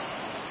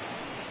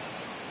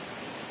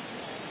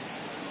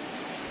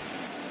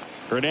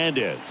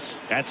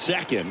 Hernandez at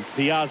second,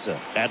 Piazza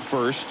at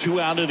first,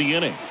 2 out of the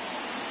inning.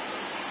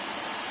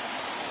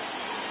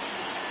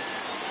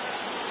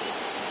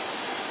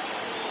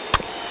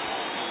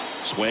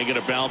 Swing and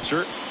a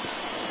bouncer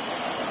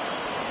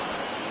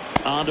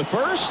on to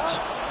first,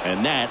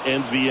 and that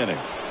ends the inning.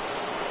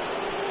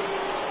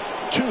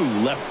 2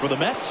 left for the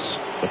Mets,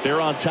 but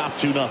they're on top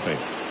 2-0.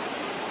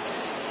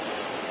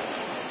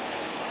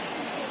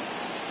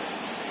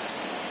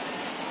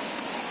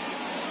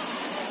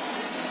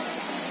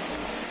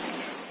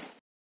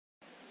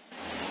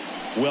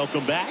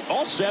 Welcome back.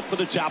 All set for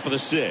the top of the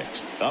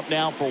 6th. Up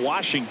now for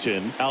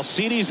Washington,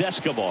 Alcides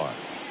Escobar.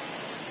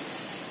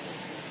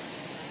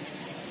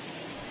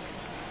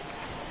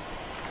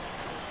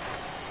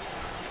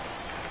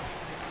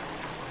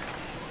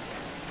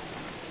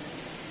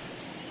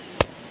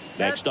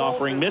 Next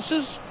offering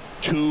misses.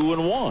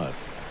 2-1.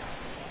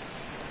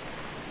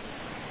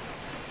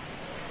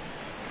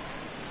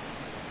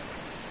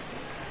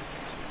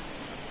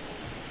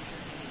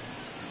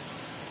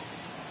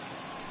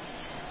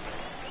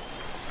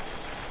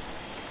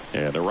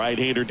 And the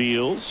right-hander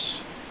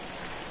deals.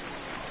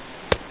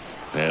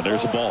 And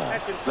there's a ball.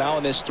 Now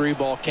in this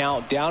 3-ball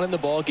count, down in the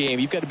ball game,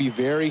 you've got to be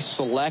very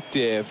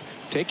selective.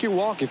 Take your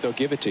walk if they'll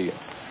give it to you.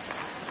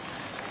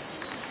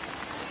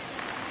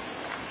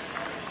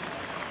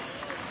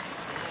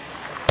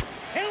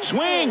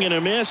 Swing and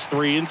a miss.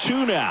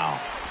 3-2 now.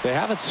 They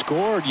haven't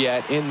scored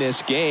yet in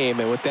this game,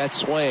 and with that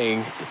swing,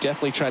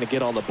 definitely trying to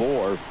get on the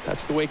board.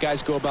 That's the way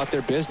guys go about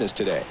their business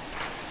today.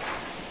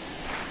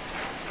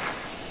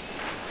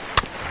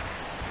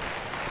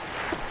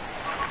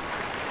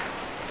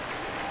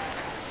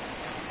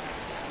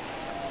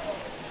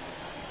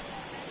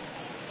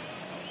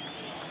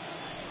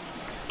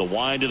 The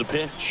wind of the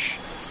pitch.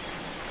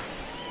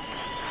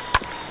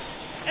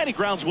 And he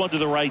grounds one to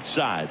the right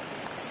side.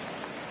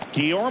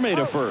 Guillorme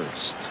to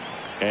first.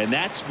 And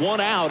that's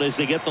one out as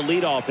they get the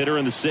leadoff hitter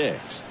in the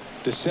sixth.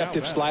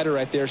 Deceptive slider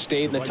right there.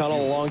 Stayed in the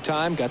tunnel a long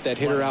time. Got that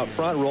hitter out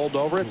front, rolled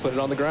over it, put it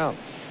on the ground.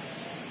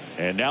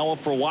 And now up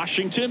for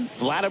Washington,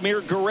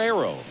 Vladimir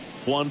Guerrero.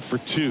 1 for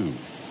 2.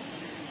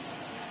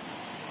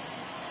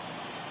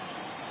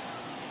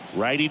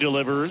 Righty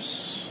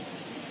delivers.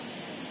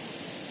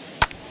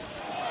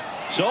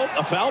 So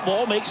a foul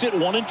ball makes it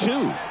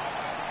 1-2.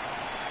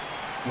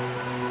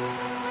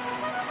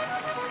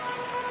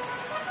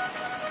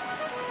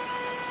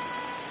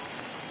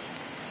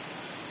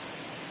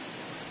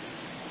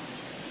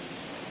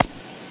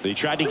 They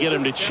tried to get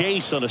him to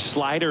chase on a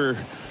slider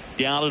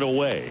down and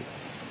away.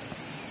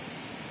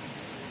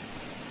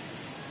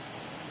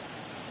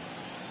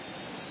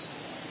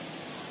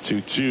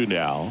 Two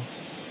now.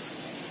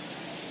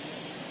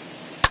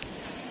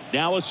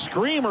 Now a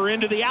screamer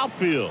into the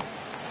outfield.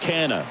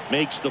 Canna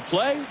makes the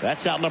play.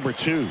 That's out number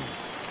 2.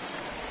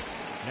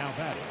 Now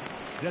batting,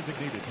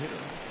 designated hitter,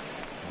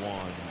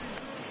 Juan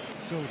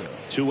Soto.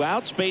 2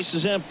 outs, base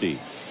is empty.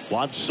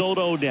 Juan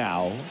Soto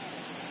now.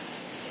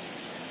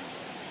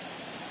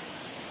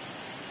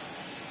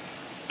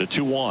 The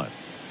 2-1.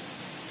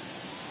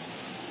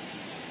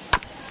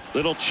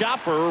 Little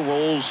chopper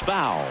rolls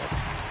foul.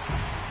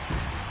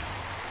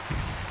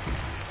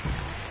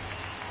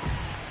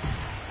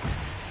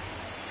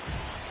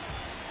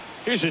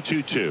 Here's a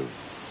 2-2.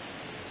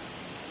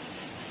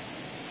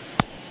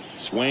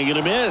 Swing and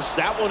a miss.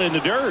 That one in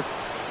the dirt.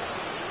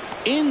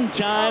 In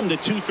time, the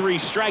 2-3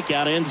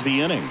 strikeout ends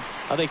the inning.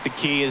 I think the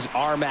key is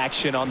arm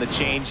action on the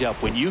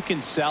changeup. When you can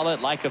sell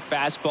it like a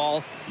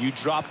fastball, you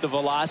drop the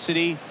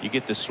velocity, you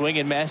get the swing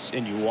and miss,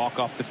 and you walk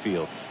off the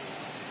field.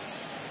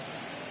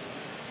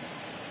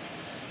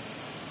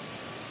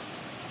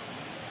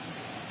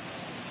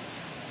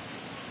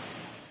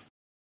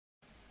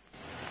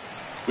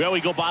 Well,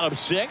 we go bottom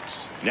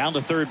 6. Down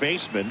to third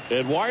baseman,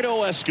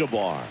 Eduardo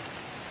Escobar.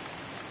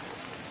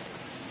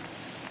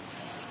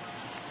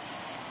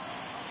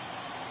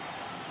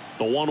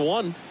 The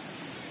 1-1.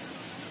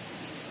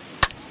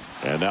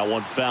 And that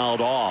one fouled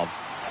off.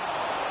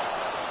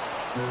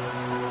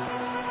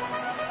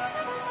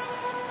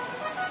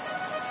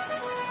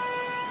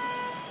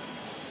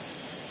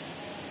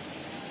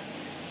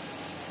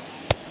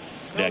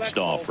 Next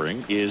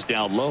offering is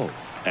down low.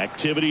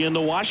 Activity in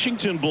the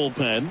Washington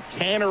bullpen.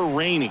 Tanner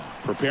Rainey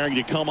preparing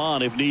to come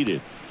on if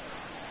needed.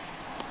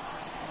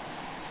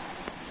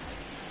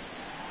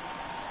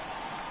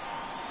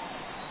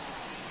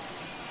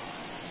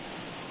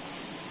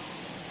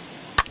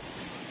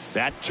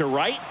 That to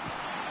right.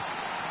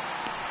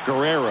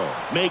 Guerrero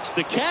makes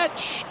the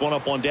catch. 1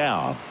 up, 1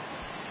 down.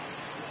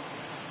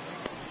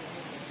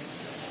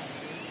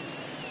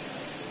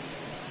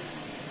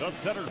 The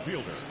center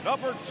fielder,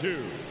 number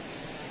 2,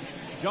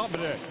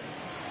 Dominic.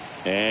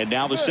 And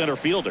now the center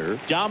fielder,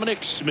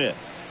 Dominic Smith.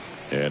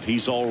 And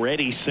he's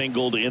already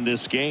singled in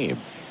this game.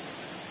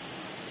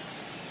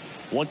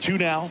 1-2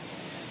 now.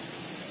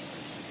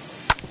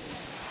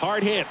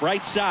 Hard hit,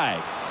 right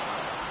side.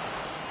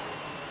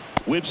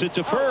 Whips it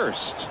to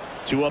first.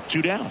 2 up,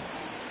 2 down.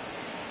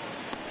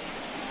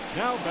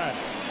 Now batting,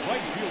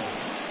 right fielder,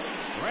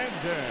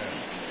 Brandon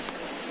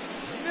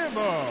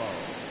Nimmo.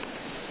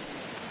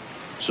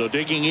 So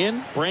digging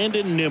in,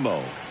 Brandon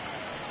Nimmo.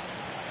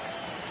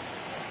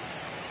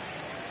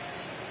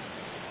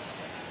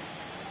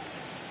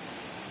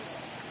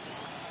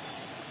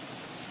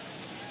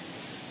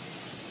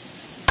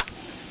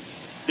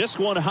 This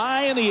one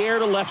high in the air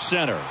to left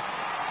center.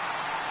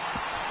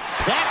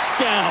 That's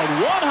down.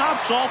 1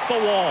 hops off the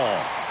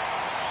wall.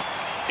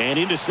 And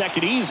into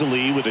second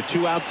easily with a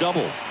 2-out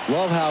double.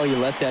 Love how he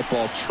let that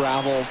ball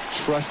travel,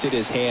 trusted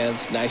his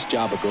hands. Nice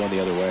job of going the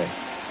other way.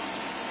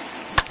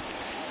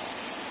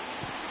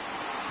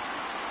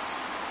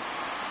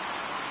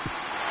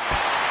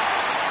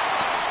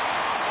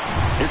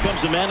 Here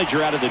comes the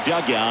manager out of the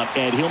dugout,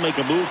 and he'll make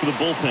a move for the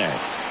bullpen.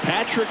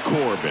 Patrick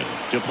Corbin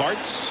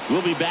departs.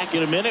 We'll be back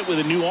in a minute with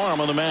a new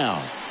arm on the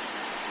mound.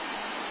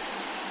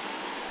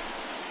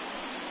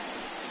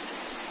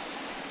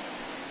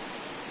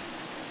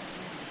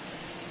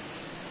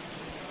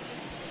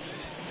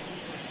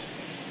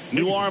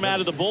 New arm out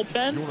of the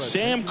bullpen,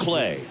 Sam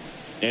Clay.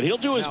 And he'll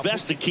do his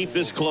best to keep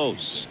this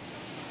close.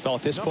 Well,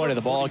 at this point of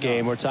the ball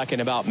game, we're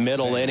talking about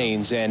middle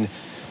innings, and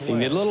you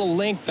need a little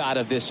length out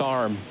of this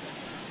arm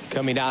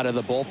coming out of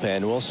the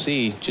bullpen. We'll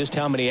see just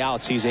how many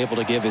outs he's able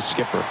to give his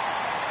skipper.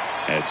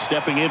 And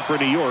stepping in for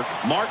New York,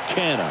 Mark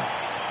Canha.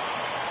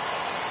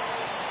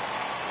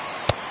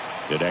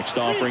 The next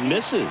offering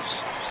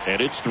misses,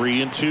 and it's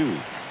 3-2.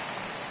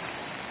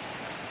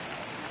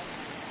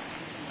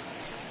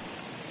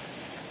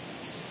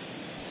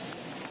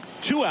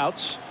 Two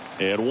outs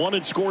and 1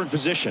 in scoring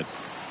position.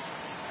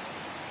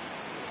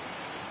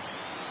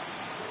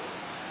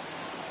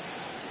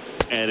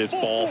 And it's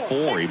ball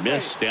 4. He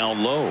missed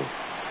down low.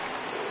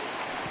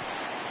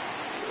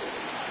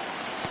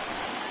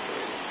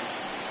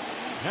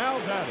 Now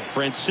batting,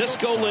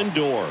 Francisco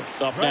Lindor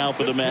up now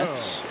for the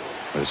Mets.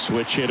 A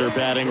switch hitter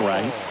batting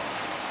right.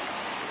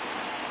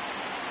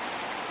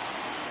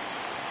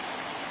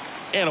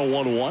 And a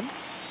 1-1.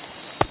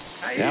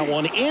 That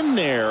one in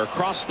there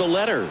across the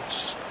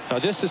letters. Now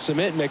just a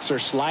cement mixer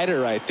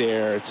slider right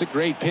there. It's a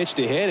great pitch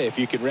to hit if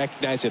you can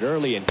recognize it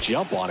early and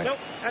jump on it.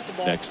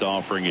 Next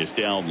offering is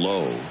down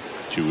low.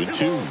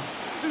 2-2.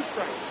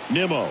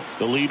 Nimmo,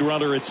 the lead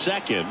runner at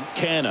second.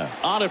 Canna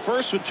on at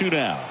first with 2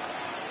 down.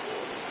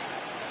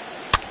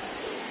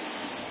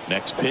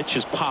 Next pitch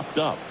is popped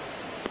up.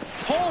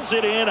 Pulls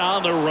it in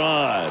on the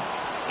run.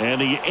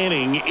 And the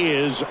inning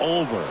is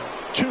over.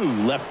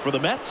 2 left for the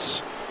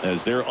Mets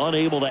as they're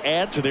unable to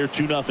add to their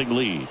 2-0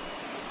 lead.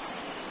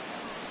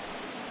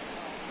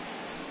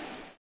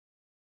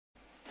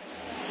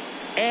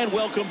 And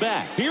welcome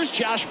back. Here's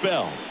Josh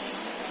Bell.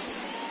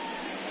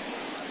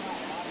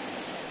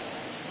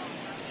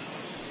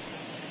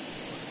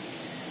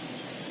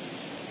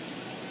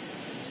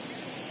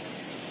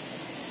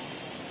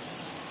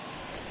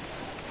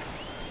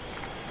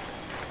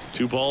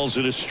 Two balls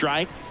and a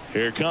strike.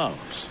 Here it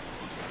comes.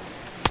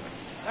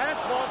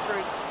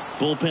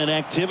 Bullpen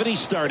activity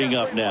starting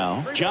up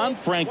now. John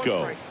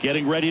Franco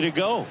getting ready to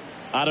go.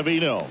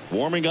 Ottavino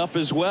warming up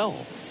as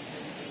well.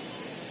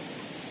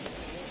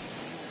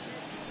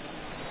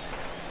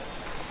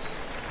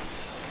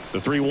 The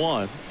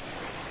 3-1.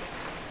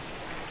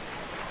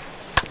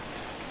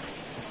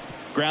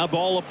 Ground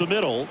ball up the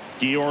middle.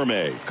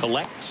 Guillorme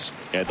collects.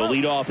 And the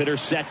leadoff hitter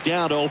set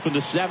down to open the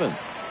 7th.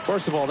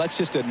 First of all, that's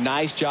just a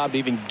nice job to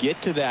even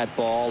get to that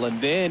ball.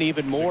 And then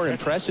even more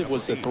impressive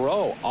was the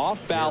throw.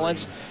 Off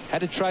balance.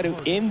 Had to try to,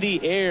 in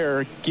the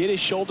air, get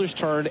his shoulders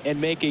turned and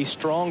make a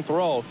strong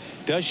throw.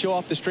 Does show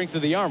off the strength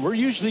of the arm. We're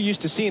usually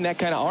used to seeing that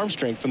kind of arm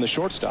strength from the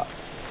shortstop.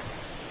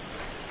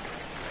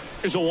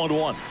 Here's a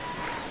 1-1.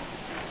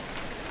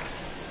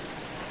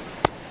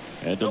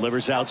 And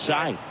delivers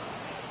outside.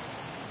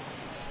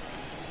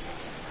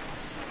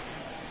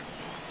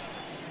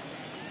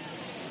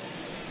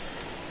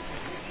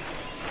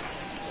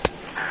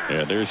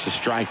 Yeah, there's the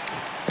strike.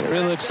 It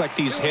really looks like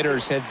these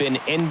hitters have been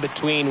in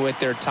between with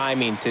their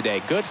timing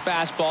today. Good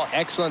fastball,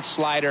 excellent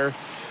slider,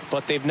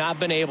 but they've not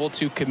been able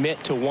to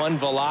commit to one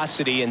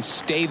velocity and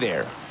stay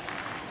there.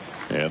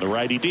 And the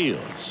righty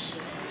deals.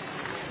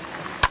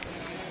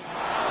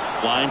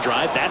 Line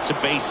drive. That's a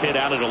base hit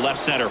out into left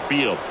center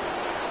field.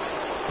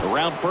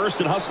 Around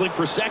first and hustling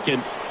for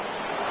second.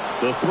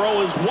 The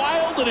throw is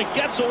wild and it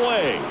gets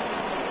away.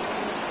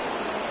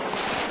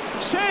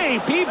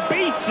 Safe. He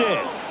beats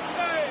it.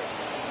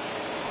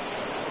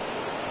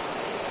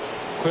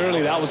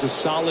 Clearly that was a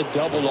solid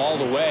double all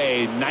the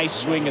way. Nice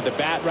swing of the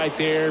bat right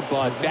there,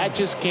 but that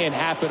just can't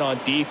happen on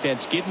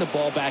defense. Getting the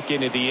ball back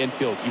into the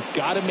infield. You've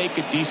got to make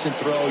a decent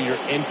throw your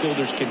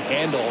infielders can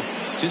handle.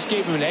 Just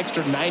gave him an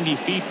extra 90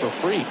 feet for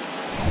free.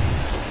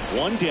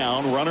 1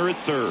 down, runner at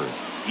third.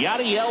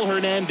 Yadiel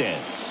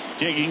Hernandez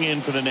digging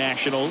in for the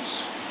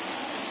Nationals.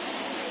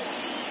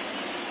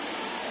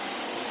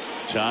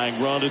 Tying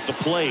run at the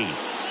plate.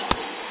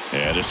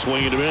 And a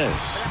swing and a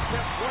miss.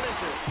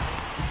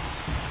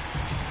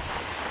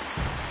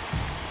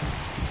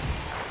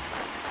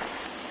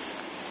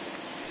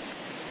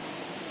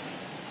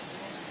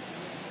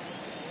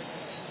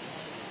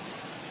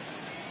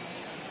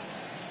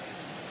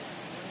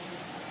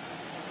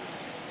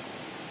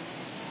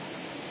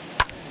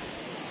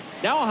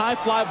 Now a high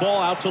fly ball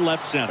out to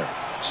left center.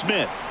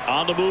 Smith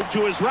on the move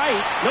to his right.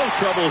 No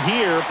trouble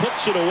here.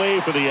 Puts it away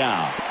for the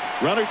out.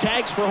 Runner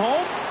tags for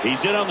home.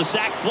 He's in on the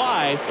sac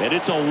fly, and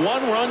it's a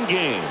 1-run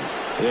game.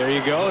 There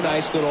you go.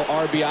 Nice little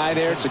RBI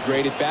there. It's a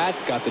great at bat.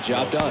 Got the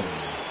job done.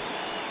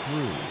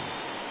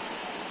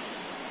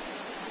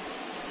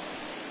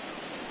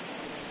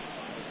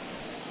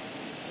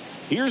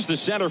 Here's the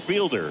center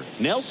fielder,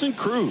 Nelson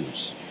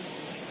Cruz.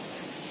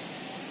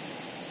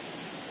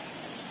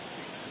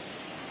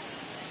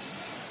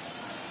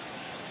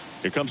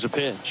 Here comes a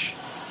pitch.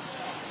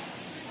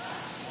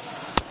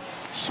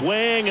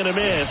 Swing and a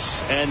miss,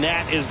 and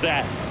that is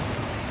that.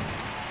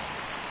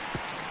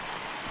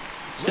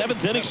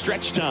 7th inning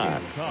stretch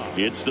time.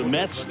 It's the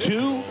Mets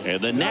 2 and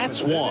the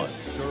Nats 1.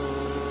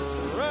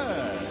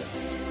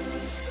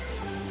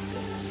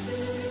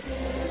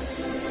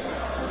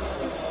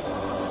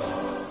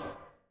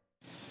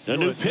 A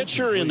new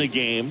pitcher in the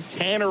game,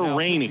 Tanner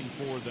Rainey.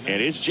 And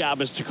his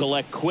job is to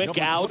collect quick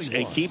outs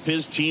and keep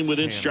his team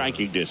within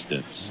striking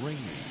distance.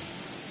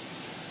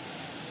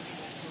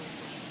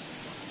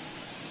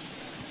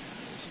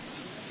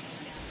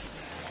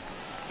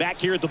 Back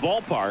here at the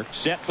ballpark,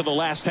 set for the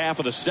last half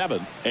of the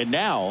 7th. And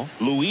now,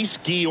 Luis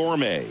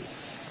Guillorme.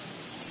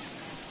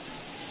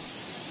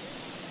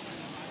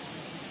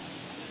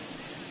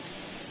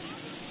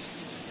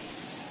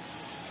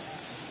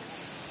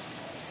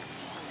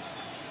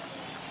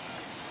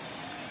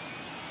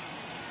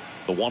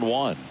 The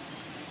 1-1.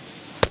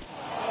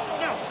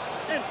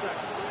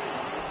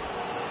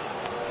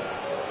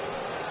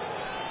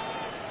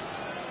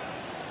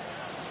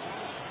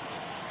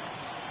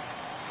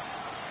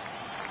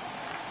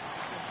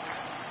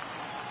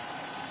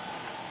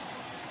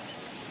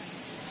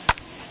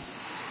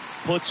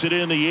 Puts it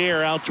in the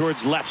air out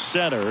towards left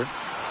center,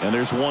 and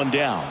there's 1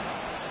 down.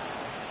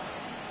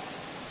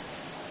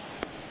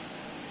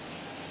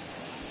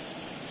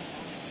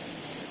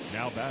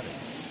 batting,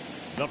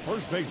 the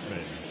first baseman,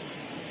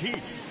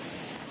 Keith.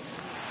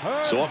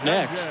 So up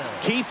next,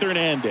 Keith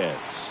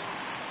Hernandez.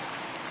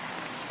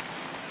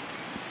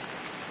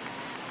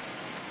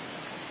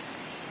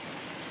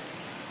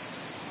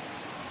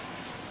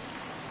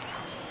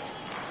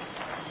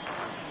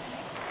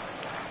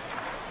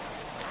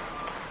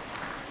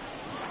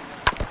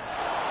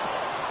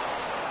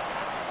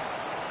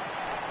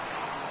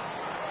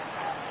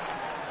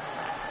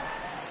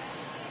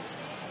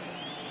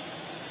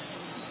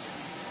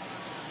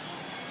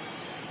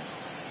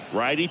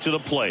 Righty to the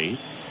plate.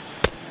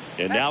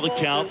 And now the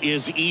count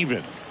is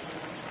even.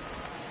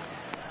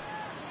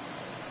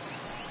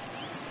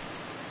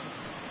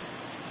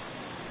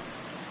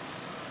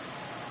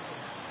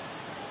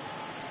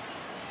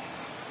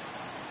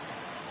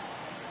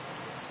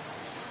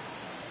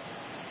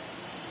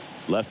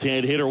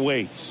 Left-hand hitter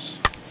waits.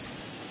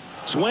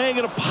 Swing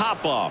and a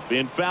pop-up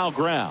in foul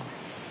ground.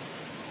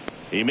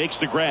 He makes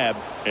the grab,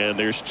 and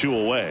there's 2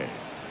 away.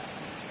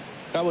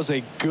 That was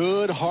a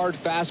good hard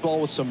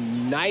fastball with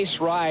some nice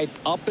ride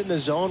up in the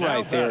zone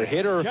right there.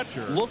 Hitter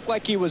looked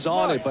like he was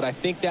on it, but I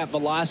think that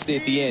velocity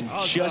at the end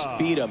just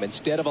beat him.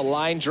 Instead of a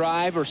line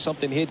drive or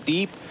something hit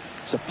deep,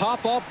 it's a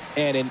pop up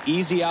and an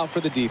easy out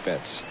for the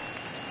defense.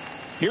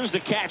 Here's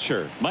the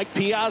catcher, Mike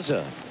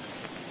Piazza.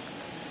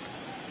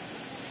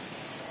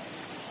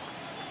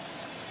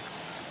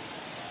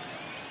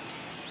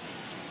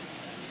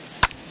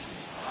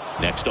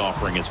 Next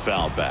offering is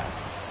fouled back.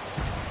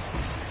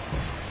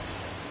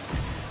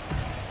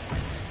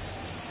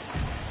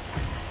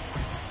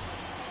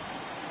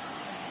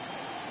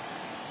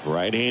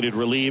 Right-handed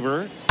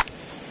reliever.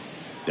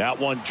 That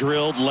one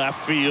drilled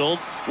left field.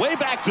 Way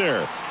back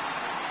there.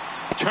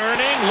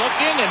 Turning,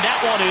 looking, and that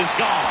one is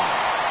gone.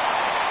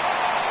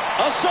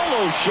 A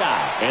solo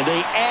shot, and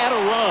they add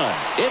a run.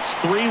 It's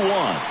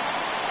 3-1.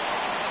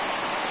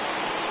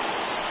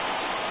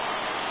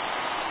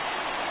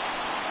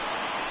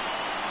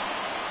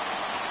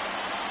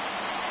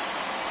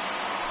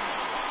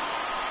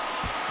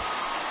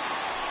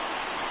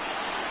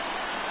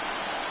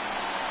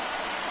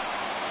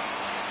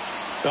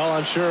 Well,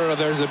 I'm sure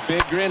there's a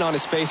big grin on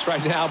his face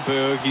right now,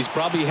 Boog. He's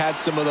probably had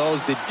some of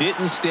those that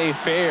didn't stay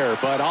fair,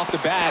 but off the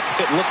bat,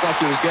 it looked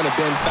like it was going to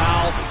bend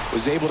foul.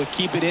 Was able to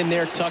keep it in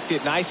there, tucked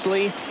it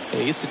nicely, and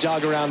he gets the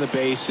jog around the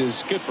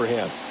bases. Good for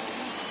him.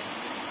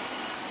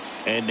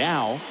 And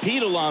now,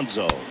 Pete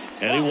Alonso,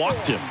 and he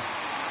walked him.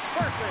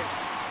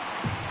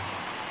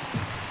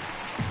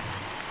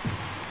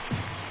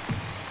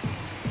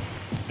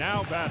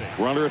 Now batting.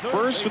 Runner at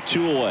first with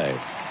 2 away.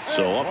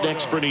 So up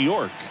next for New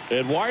York,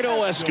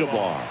 Eduardo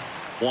Escobar.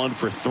 1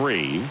 for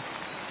 3.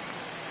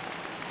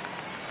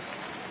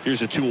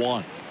 Here's a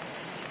 2-1.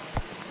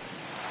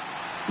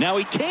 Now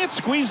he can't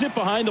squeeze it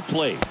behind the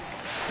plate.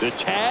 The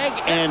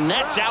tag, and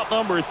that's out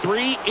number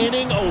 3,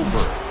 inning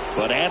over.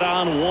 But add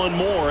on one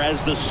more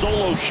as the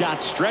solo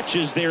shot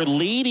stretches their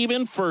lead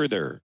even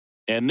further.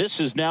 And this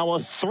is now a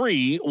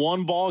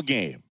 3-1 ball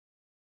game.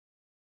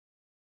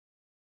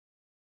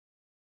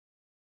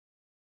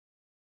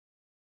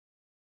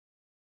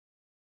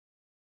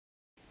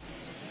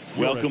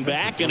 Welcome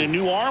back, and a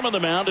new arm on the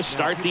mound to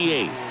start the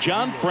 8th,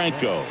 John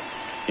Franco.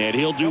 And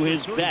he'll do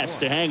his best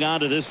to hang on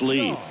to this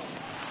lead.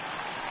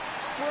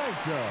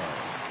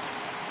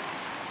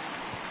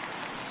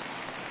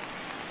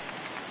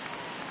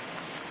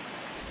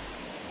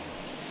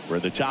 We're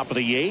at the top of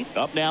the 8th.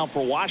 Up now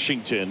for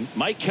Washington,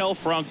 Maikel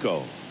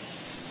Franco.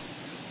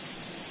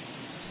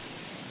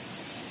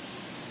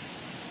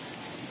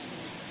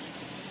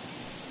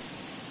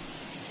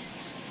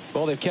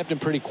 Well, they've kept him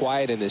pretty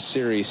quiet in this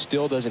series.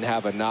 Still doesn't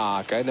have a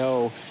knock. I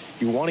know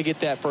you want to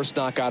get that first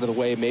knock out of the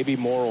way. Maybe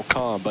more will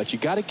come, but you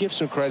got to give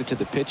some credit to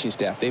the pitching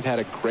staff. They've had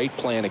a great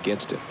plan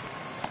against him.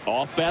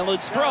 Off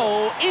balance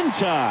throw in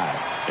time,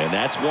 and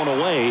that's 1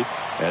 away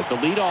as the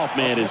leadoff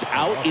man is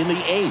out in the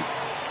 8th.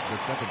 The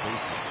second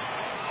baseman,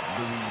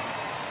 Luis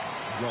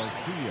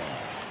Garcia.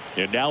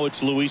 And now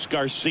it's Luis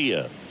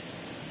Garcia.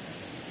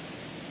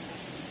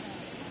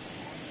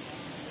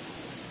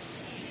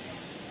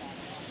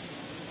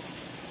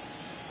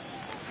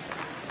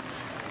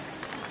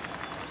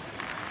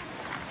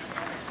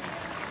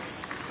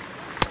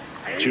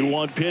 The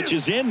 2-1 pitch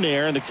is in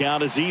there, and the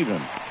count is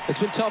even. It's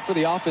been tough for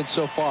the offense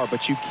so far,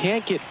 but you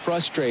can't get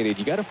frustrated.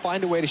 You got to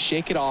find a way to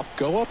shake it off,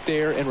 go up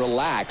there and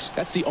relax.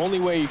 That's the only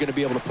way you're going to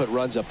be able to put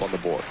runs up on the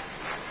board.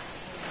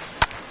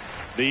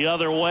 The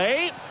other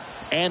way,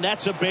 and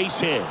that's a base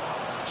hit.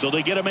 So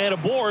they get a man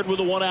aboard with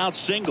a 1-out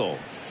single.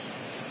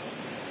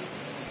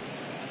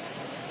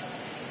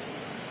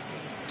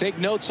 Take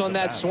notes on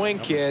that swing,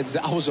 kids.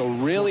 That was a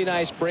really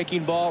nice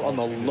breaking ball on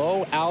the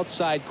low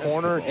outside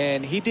corner,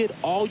 and he did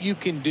all you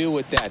can do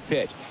with that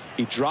pitch.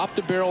 He dropped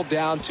the barrel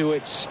down to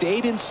it,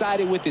 stayed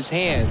inside it with his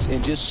hands,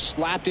 and just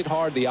slapped it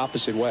hard the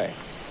opposite way.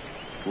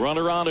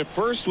 Runner on at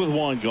first with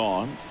 1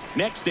 gone.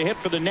 Next to hit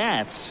for the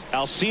Nats,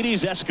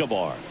 Alcides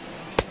Escobar.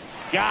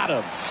 Got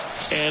him,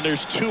 and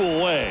there's 2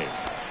 away.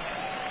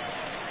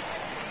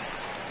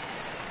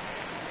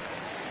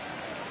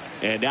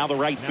 And now the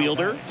right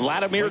fielder,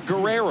 Vladimir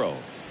Guerrero.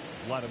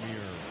 Vladimir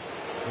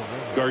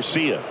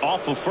Garcia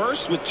off of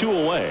first with 2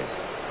 away.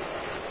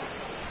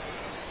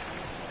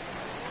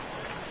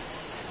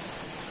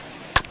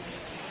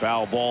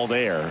 Foul ball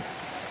there.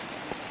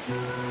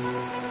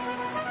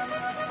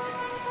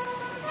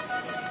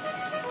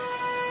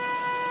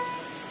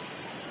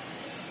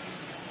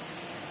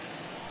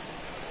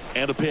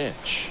 And a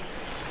pitch.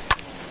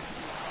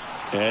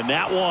 And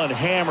that one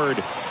hammered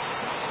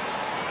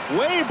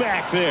way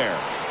back there.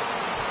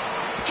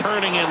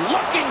 Turning and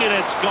looking,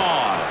 and it's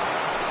gone.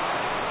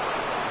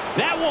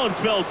 That one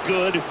felt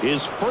good.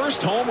 His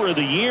first homer of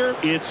the year.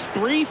 It's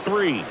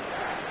 3-3.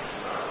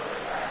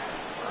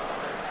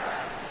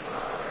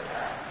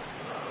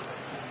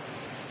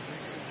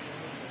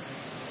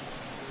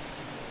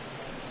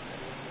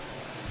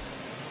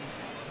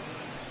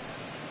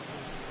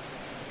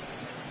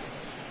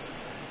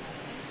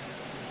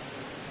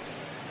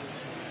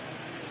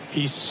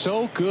 He's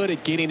so good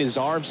at getting his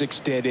arms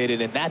extended,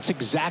 and that's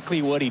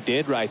exactly what he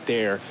did right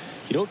there.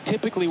 You don't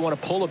typically want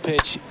to pull a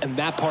pitch in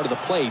that part of the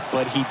plate,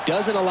 but he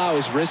doesn't allow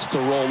his wrist to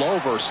roll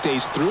over,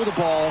 stays through the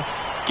ball,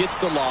 gets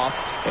the loft,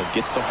 and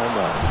gets the home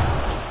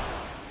run.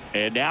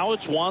 And now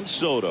it's Juan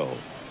Soto.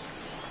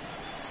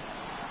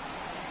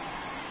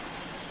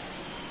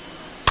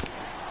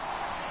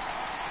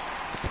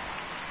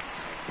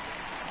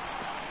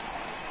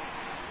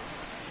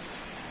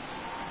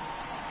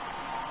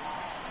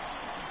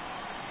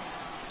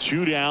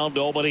 Two down,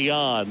 nobody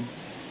on.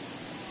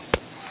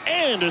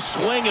 And a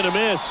swing and a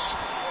miss.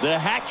 The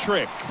hat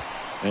trick.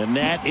 And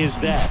that is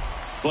that.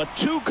 But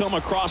 2 come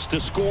across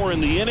to score in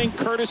the inning,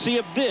 courtesy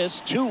of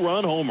this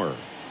 2-run homer.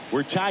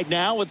 We're tied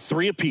now at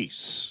 3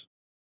 apiece.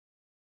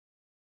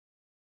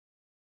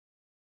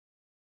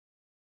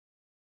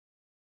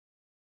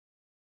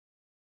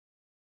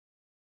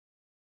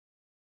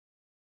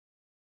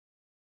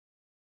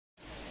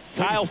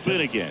 Kyle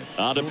Finnegan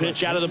on the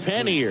pitch out of the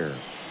pen here.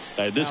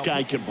 This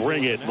guy can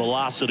bring it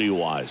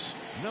velocity-wise.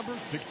 number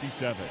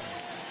 67,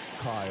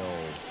 Kyle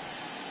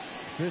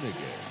Finnegan.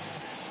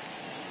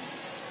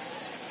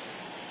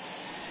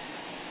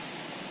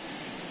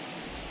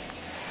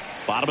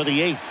 Bottom of the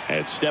 8th,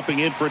 and stepping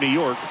in for New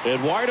York,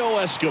 Eduardo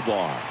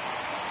Escobar.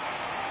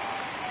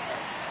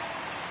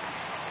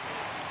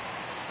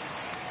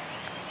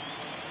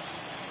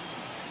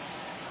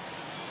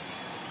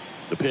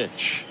 The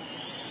pitch.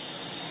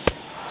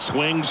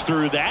 Swings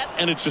through that,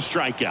 and it's a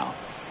strikeout.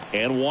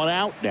 And 1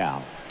 out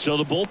now. So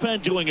the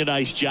bullpen doing a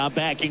nice job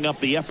backing up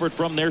the effort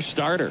from their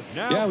starter.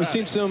 Yeah, we've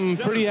seen some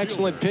pretty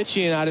excellent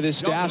pitching out of this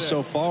staff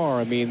so far.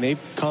 I mean, they've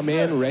come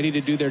in ready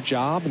to do their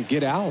job and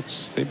get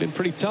outs. They've been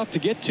pretty tough to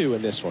get to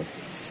in this one.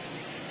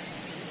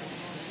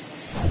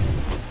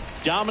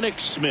 Dominic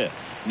Smith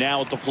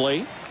now at the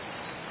plate.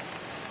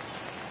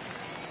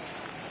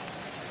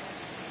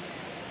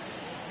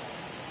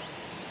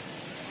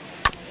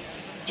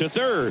 To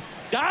third.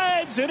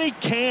 Dives, and he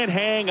can't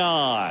hang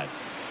on.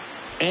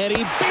 And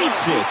he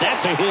beats it.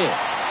 That's a hit.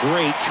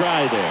 Great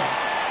try there.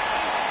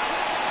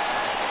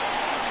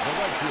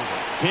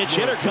 Pinch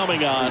hitter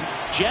coming on,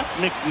 Jeff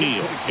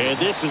McNeil. And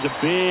this is a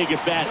big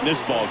at-bat in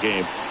this ball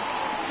game.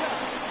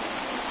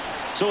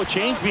 So a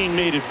change being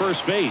made at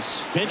first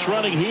base. Pinch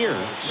running here,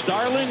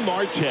 Starling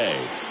Marte.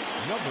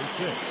 Number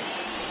 6.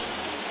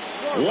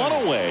 1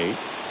 away,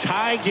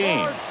 tie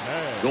game.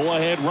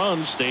 Go-ahead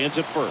run stands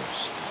at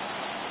first.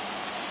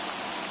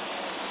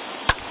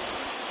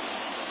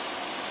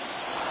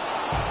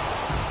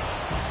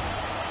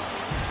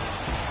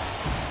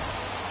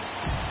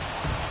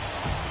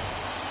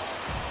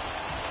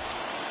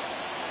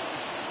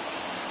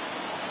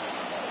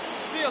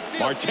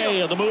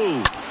 Marte on the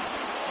move.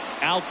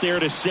 Out there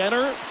to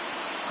center.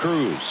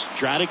 Cruz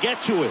try to get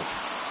to it.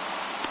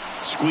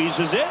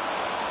 Squeezes it.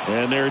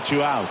 And there are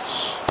 2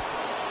 outs.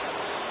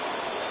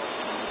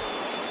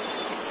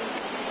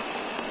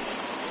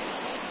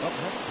 Up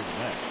next to the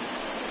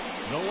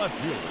Mets, the left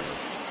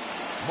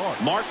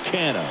fielder, Mark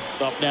Canha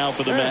up now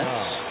for the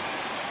Mets.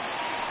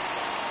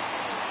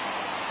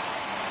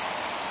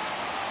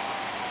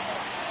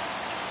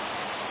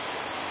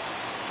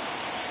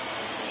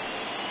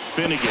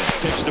 Finnegan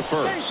pitch to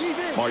first.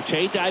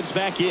 Marte dives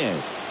back in.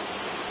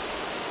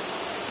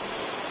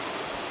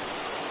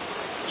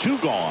 2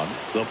 gone.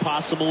 The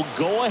possible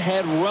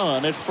go-ahead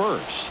run at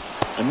first.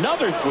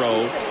 Another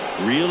throw,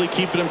 really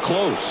keeping him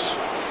close.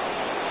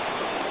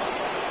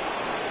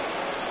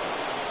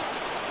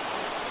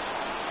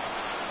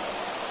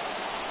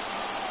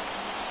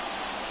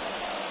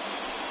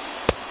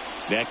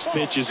 Next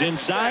pitch is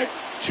inside.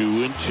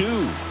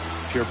 2-2.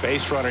 If you're a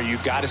base runner,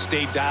 you've got to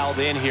stay dialed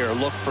in here.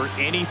 Look for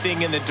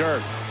anything in the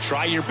dirt.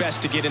 Try your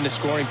best to get into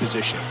scoring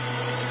position.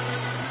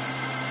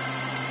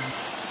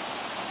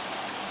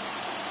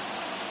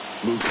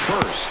 Moved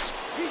first.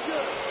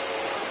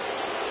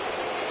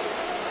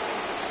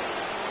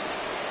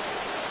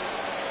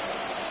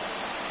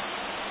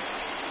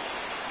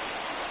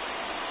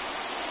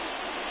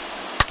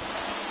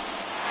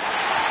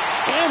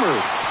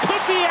 Hammered.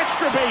 Could be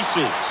extra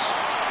bases.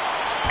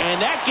 And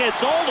that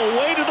gets all the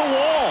way to the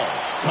wall.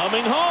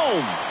 Coming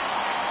home.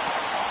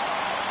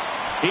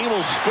 He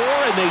will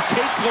score, and they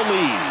take the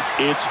lead.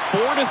 It's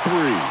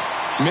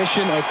 4-3.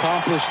 Mission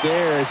accomplished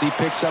there as he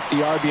picks up the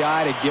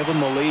RBI to give him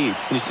the lead.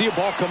 When you see a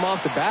ball come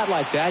off the bat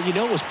like that, you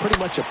know it was pretty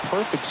much a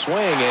perfect swing.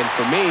 And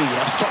for me,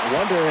 I start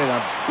wondering, and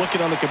I'm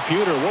looking on the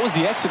computer, what was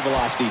the exit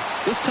velocity?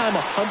 This time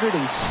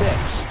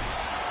 106.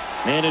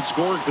 And in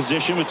scoring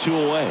position with 2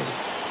 away.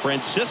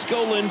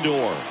 Francisco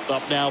Lindor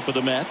up now for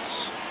the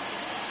Mets.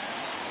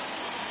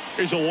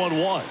 Here's a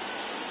 1-1.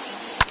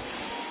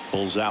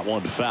 Pulls that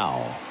one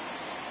foul.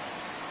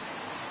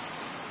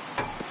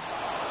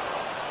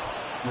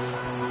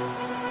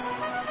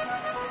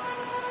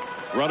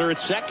 Runner at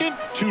second,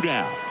 2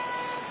 down.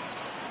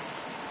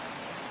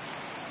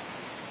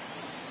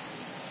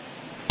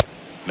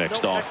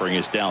 Next offering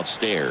is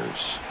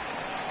downstairs.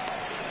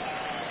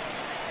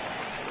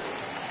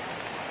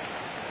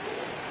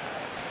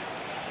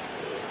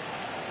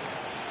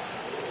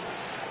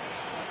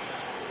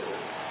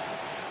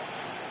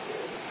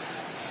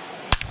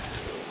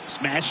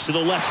 Smash to the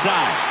left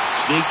side.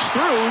 Sneaks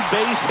through,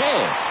 base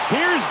hit.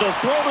 Here's the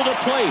throw to the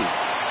plate.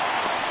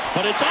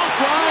 But it's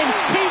offline.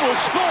 He will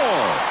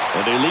score.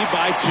 And they lead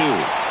by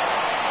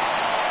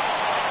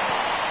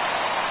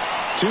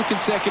 2. 2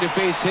 consecutive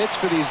base hits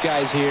for these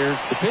guys here.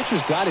 The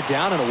pitcher's dotted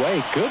down and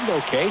away. Good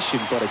location,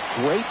 but a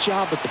great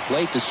job at the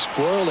plate to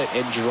squirrel it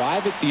and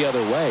drive it the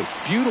other way.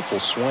 Beautiful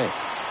swing.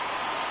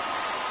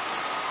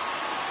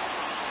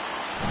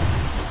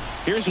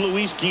 Here's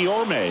Luis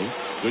Guillorme.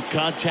 Good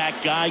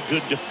contact guy,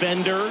 good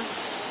defender.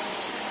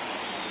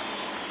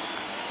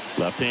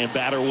 Left-hand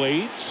batter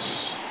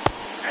waits.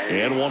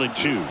 And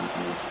 1-2.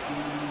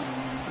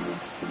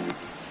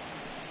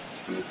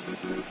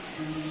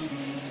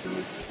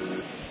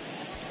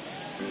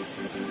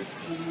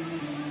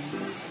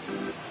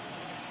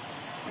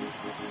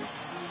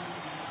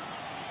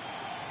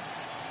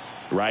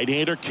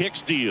 Right-hander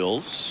kicks,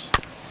 deals.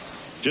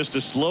 Just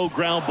a slow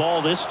ground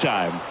ball this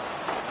time.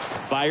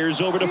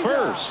 Fires over to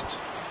first.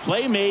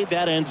 Play made,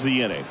 that ends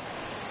the inning.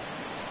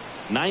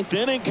 9th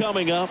inning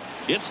coming up.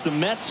 It's the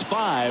Mets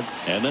 5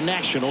 and the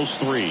Nationals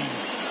 3.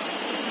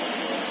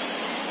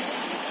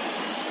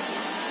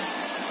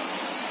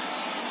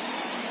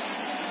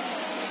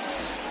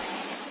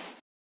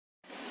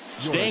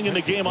 Staying in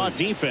the game on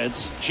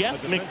defense,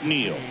 Jeff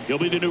McNeil. He'll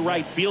be the new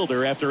right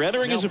fielder after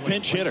entering as a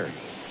pinch hitter.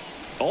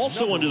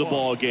 Also into the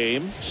ball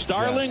game,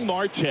 Starling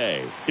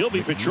Marte. He'll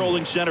be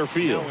patrolling center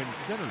field.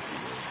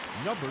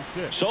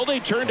 So they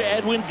turn to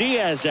Edwin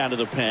Diaz out of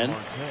the pen,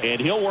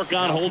 and he'll work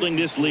on holding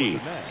this lead.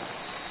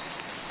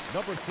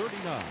 Number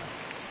 39,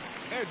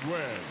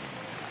 Edwin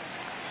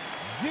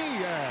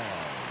Diaz.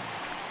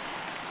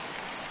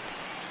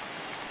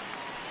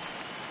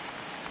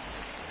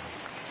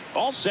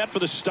 All set for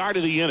the start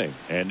of the inning.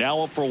 And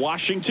now up for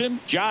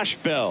Washington, Josh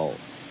Bell.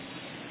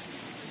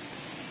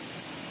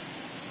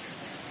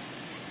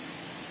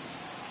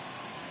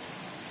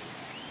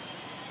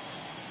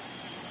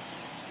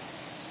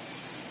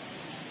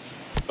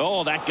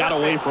 Oh, that got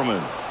away from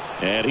him.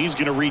 And he's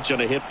going to reach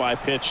on a hit by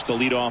pitch to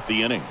lead off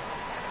the inning.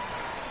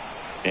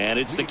 And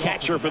it's the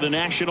catcher for the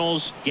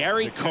Nationals,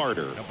 Gary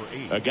Carter.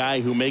 A guy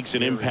who makes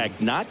an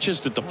impact not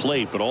just at the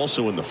plate, but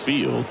also in the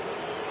field.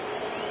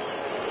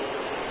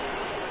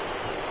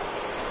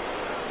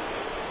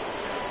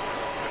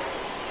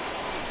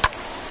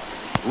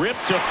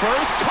 Ripped to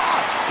first,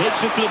 caught.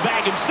 Hits it to the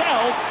bag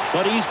himself,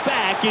 but he's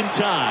back in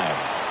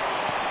time.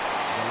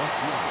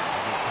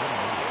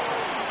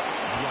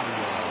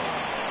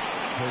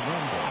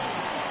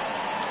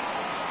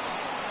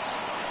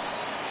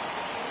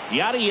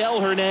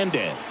 Yadiel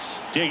Hernandez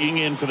digging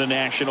in for the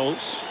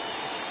Nationals.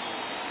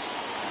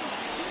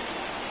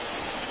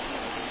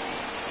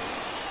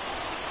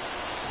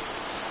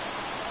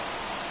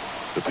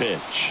 The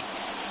pitch.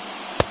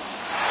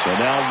 So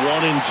now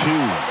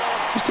 1-2.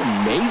 Just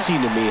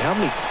amazing to me how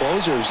many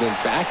closers and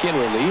back-end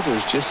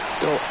relievers just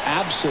throw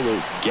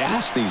absolute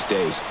gas these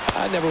days.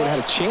 I never would have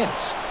had a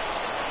chance.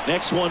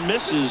 Next one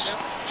misses.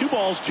 2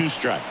 balls, 2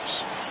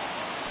 strikes.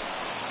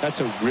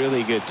 That's a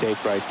really good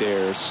take right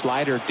there.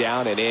 Slider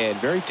down and in.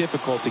 Very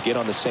difficult to get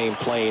on the same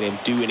plane and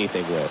do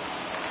anything with.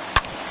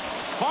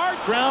 Hard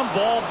ground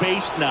ball,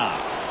 base knock.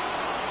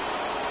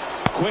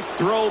 Quick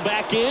throw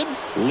back in.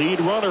 Lead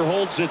runner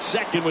holds at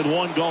second with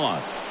 1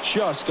 gone.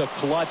 Just a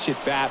clutch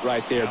at bat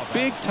right there.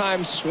 Big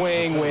time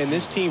swing when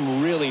this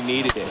team really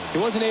needed it. He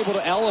wasn't able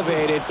to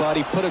elevate it, but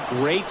he put a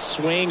great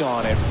swing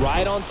on it.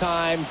 Right on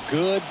time,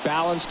 good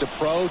balanced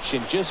approach,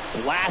 and just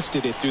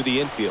blasted it through the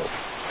infield.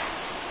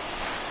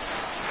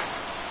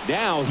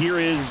 Now here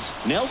is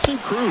Nelson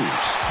Cruz.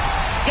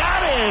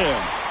 Got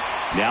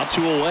him! Now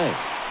 2 away.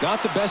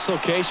 Not the best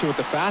location with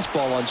the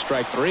fastball on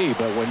strike 3,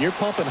 but when you're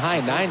pumping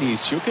high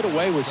 90s, you'll get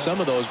away with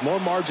some of those. More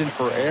margin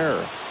for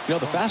error. You know,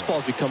 the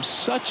fastball has become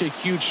such a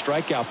huge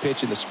strikeout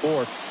pitch in the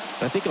sport.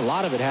 And I think a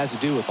lot of it has to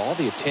do with all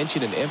the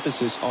attention and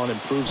emphasis on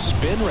improved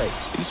spin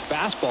rates. These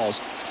fastballs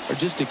are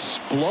just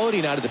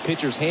exploding out of the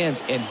pitcher's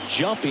hands and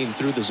jumping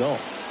through the zone.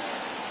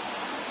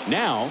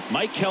 Now,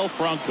 Maikel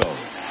Franco.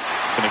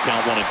 Going to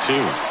count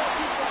 1-2.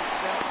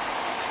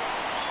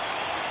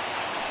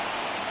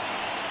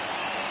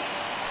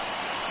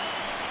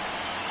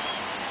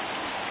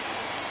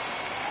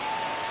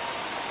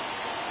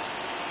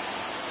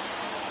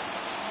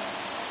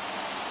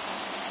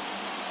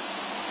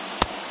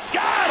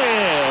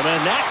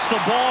 That's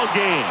the ball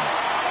game.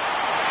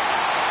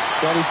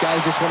 Well, these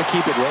guys just want to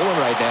keep it rolling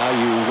right now.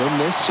 You win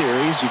this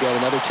series, you got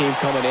another team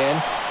coming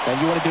in, and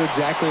you want to do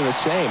exactly the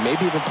same.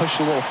 Maybe even push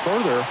it a little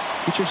further.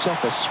 Get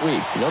yourself a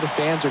sweep. You know the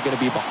fans are going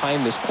to be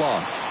behind this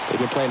club. They've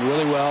been playing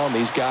really well, and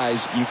these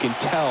guys, you can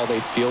tell they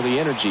feel the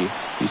energy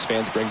these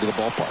fans bring to the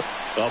ballpark.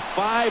 A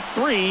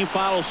 5-3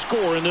 final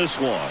score in this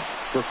one.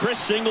 For Chris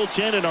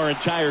Singleton and our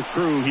entire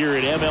crew here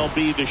at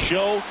MLB The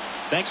Show,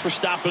 thanks for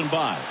stopping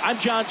by. I'm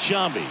John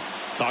Shambi.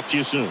 Talk to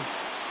you soon.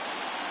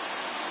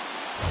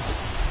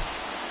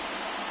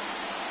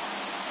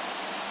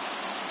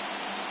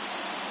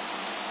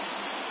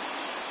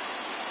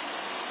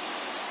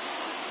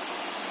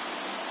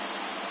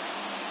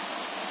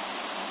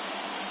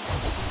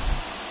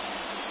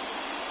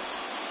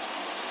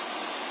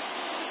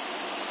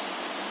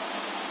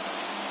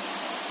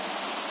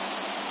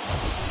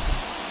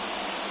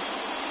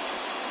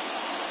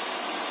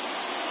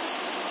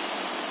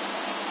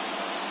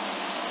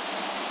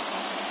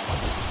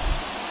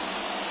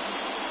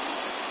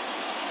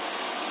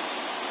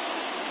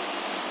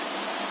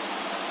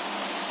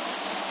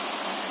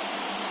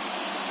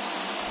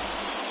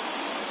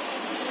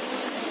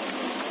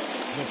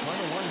 The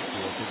final line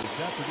score for this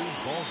afternoon's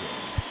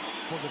ballgame.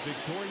 For the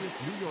victorious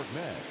New York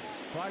Mets,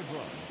 5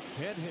 runs,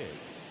 10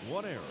 hits,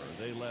 1 error.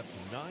 They left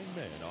 9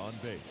 men on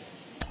base.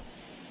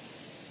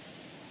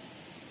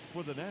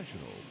 For the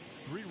Nationals,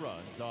 3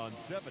 runs on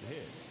 7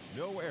 hits,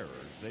 no errors.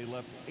 They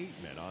left 8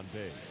 men on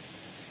base.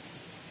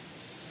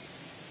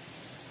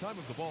 Time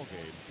of the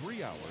ballgame,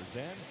 3 hours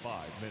and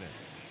 5 minutes.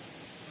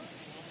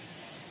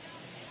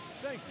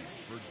 Thank you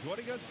for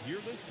joining us here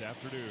this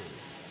afternoon.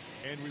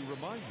 And we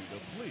remind you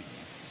to please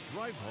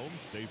drive home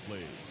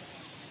safely.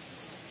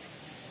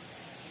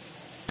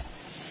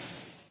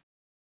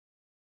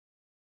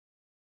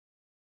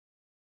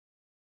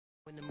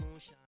 When the moon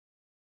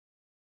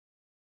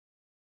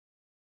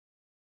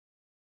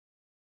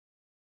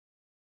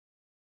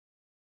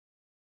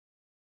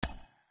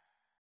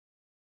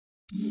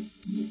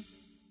shines.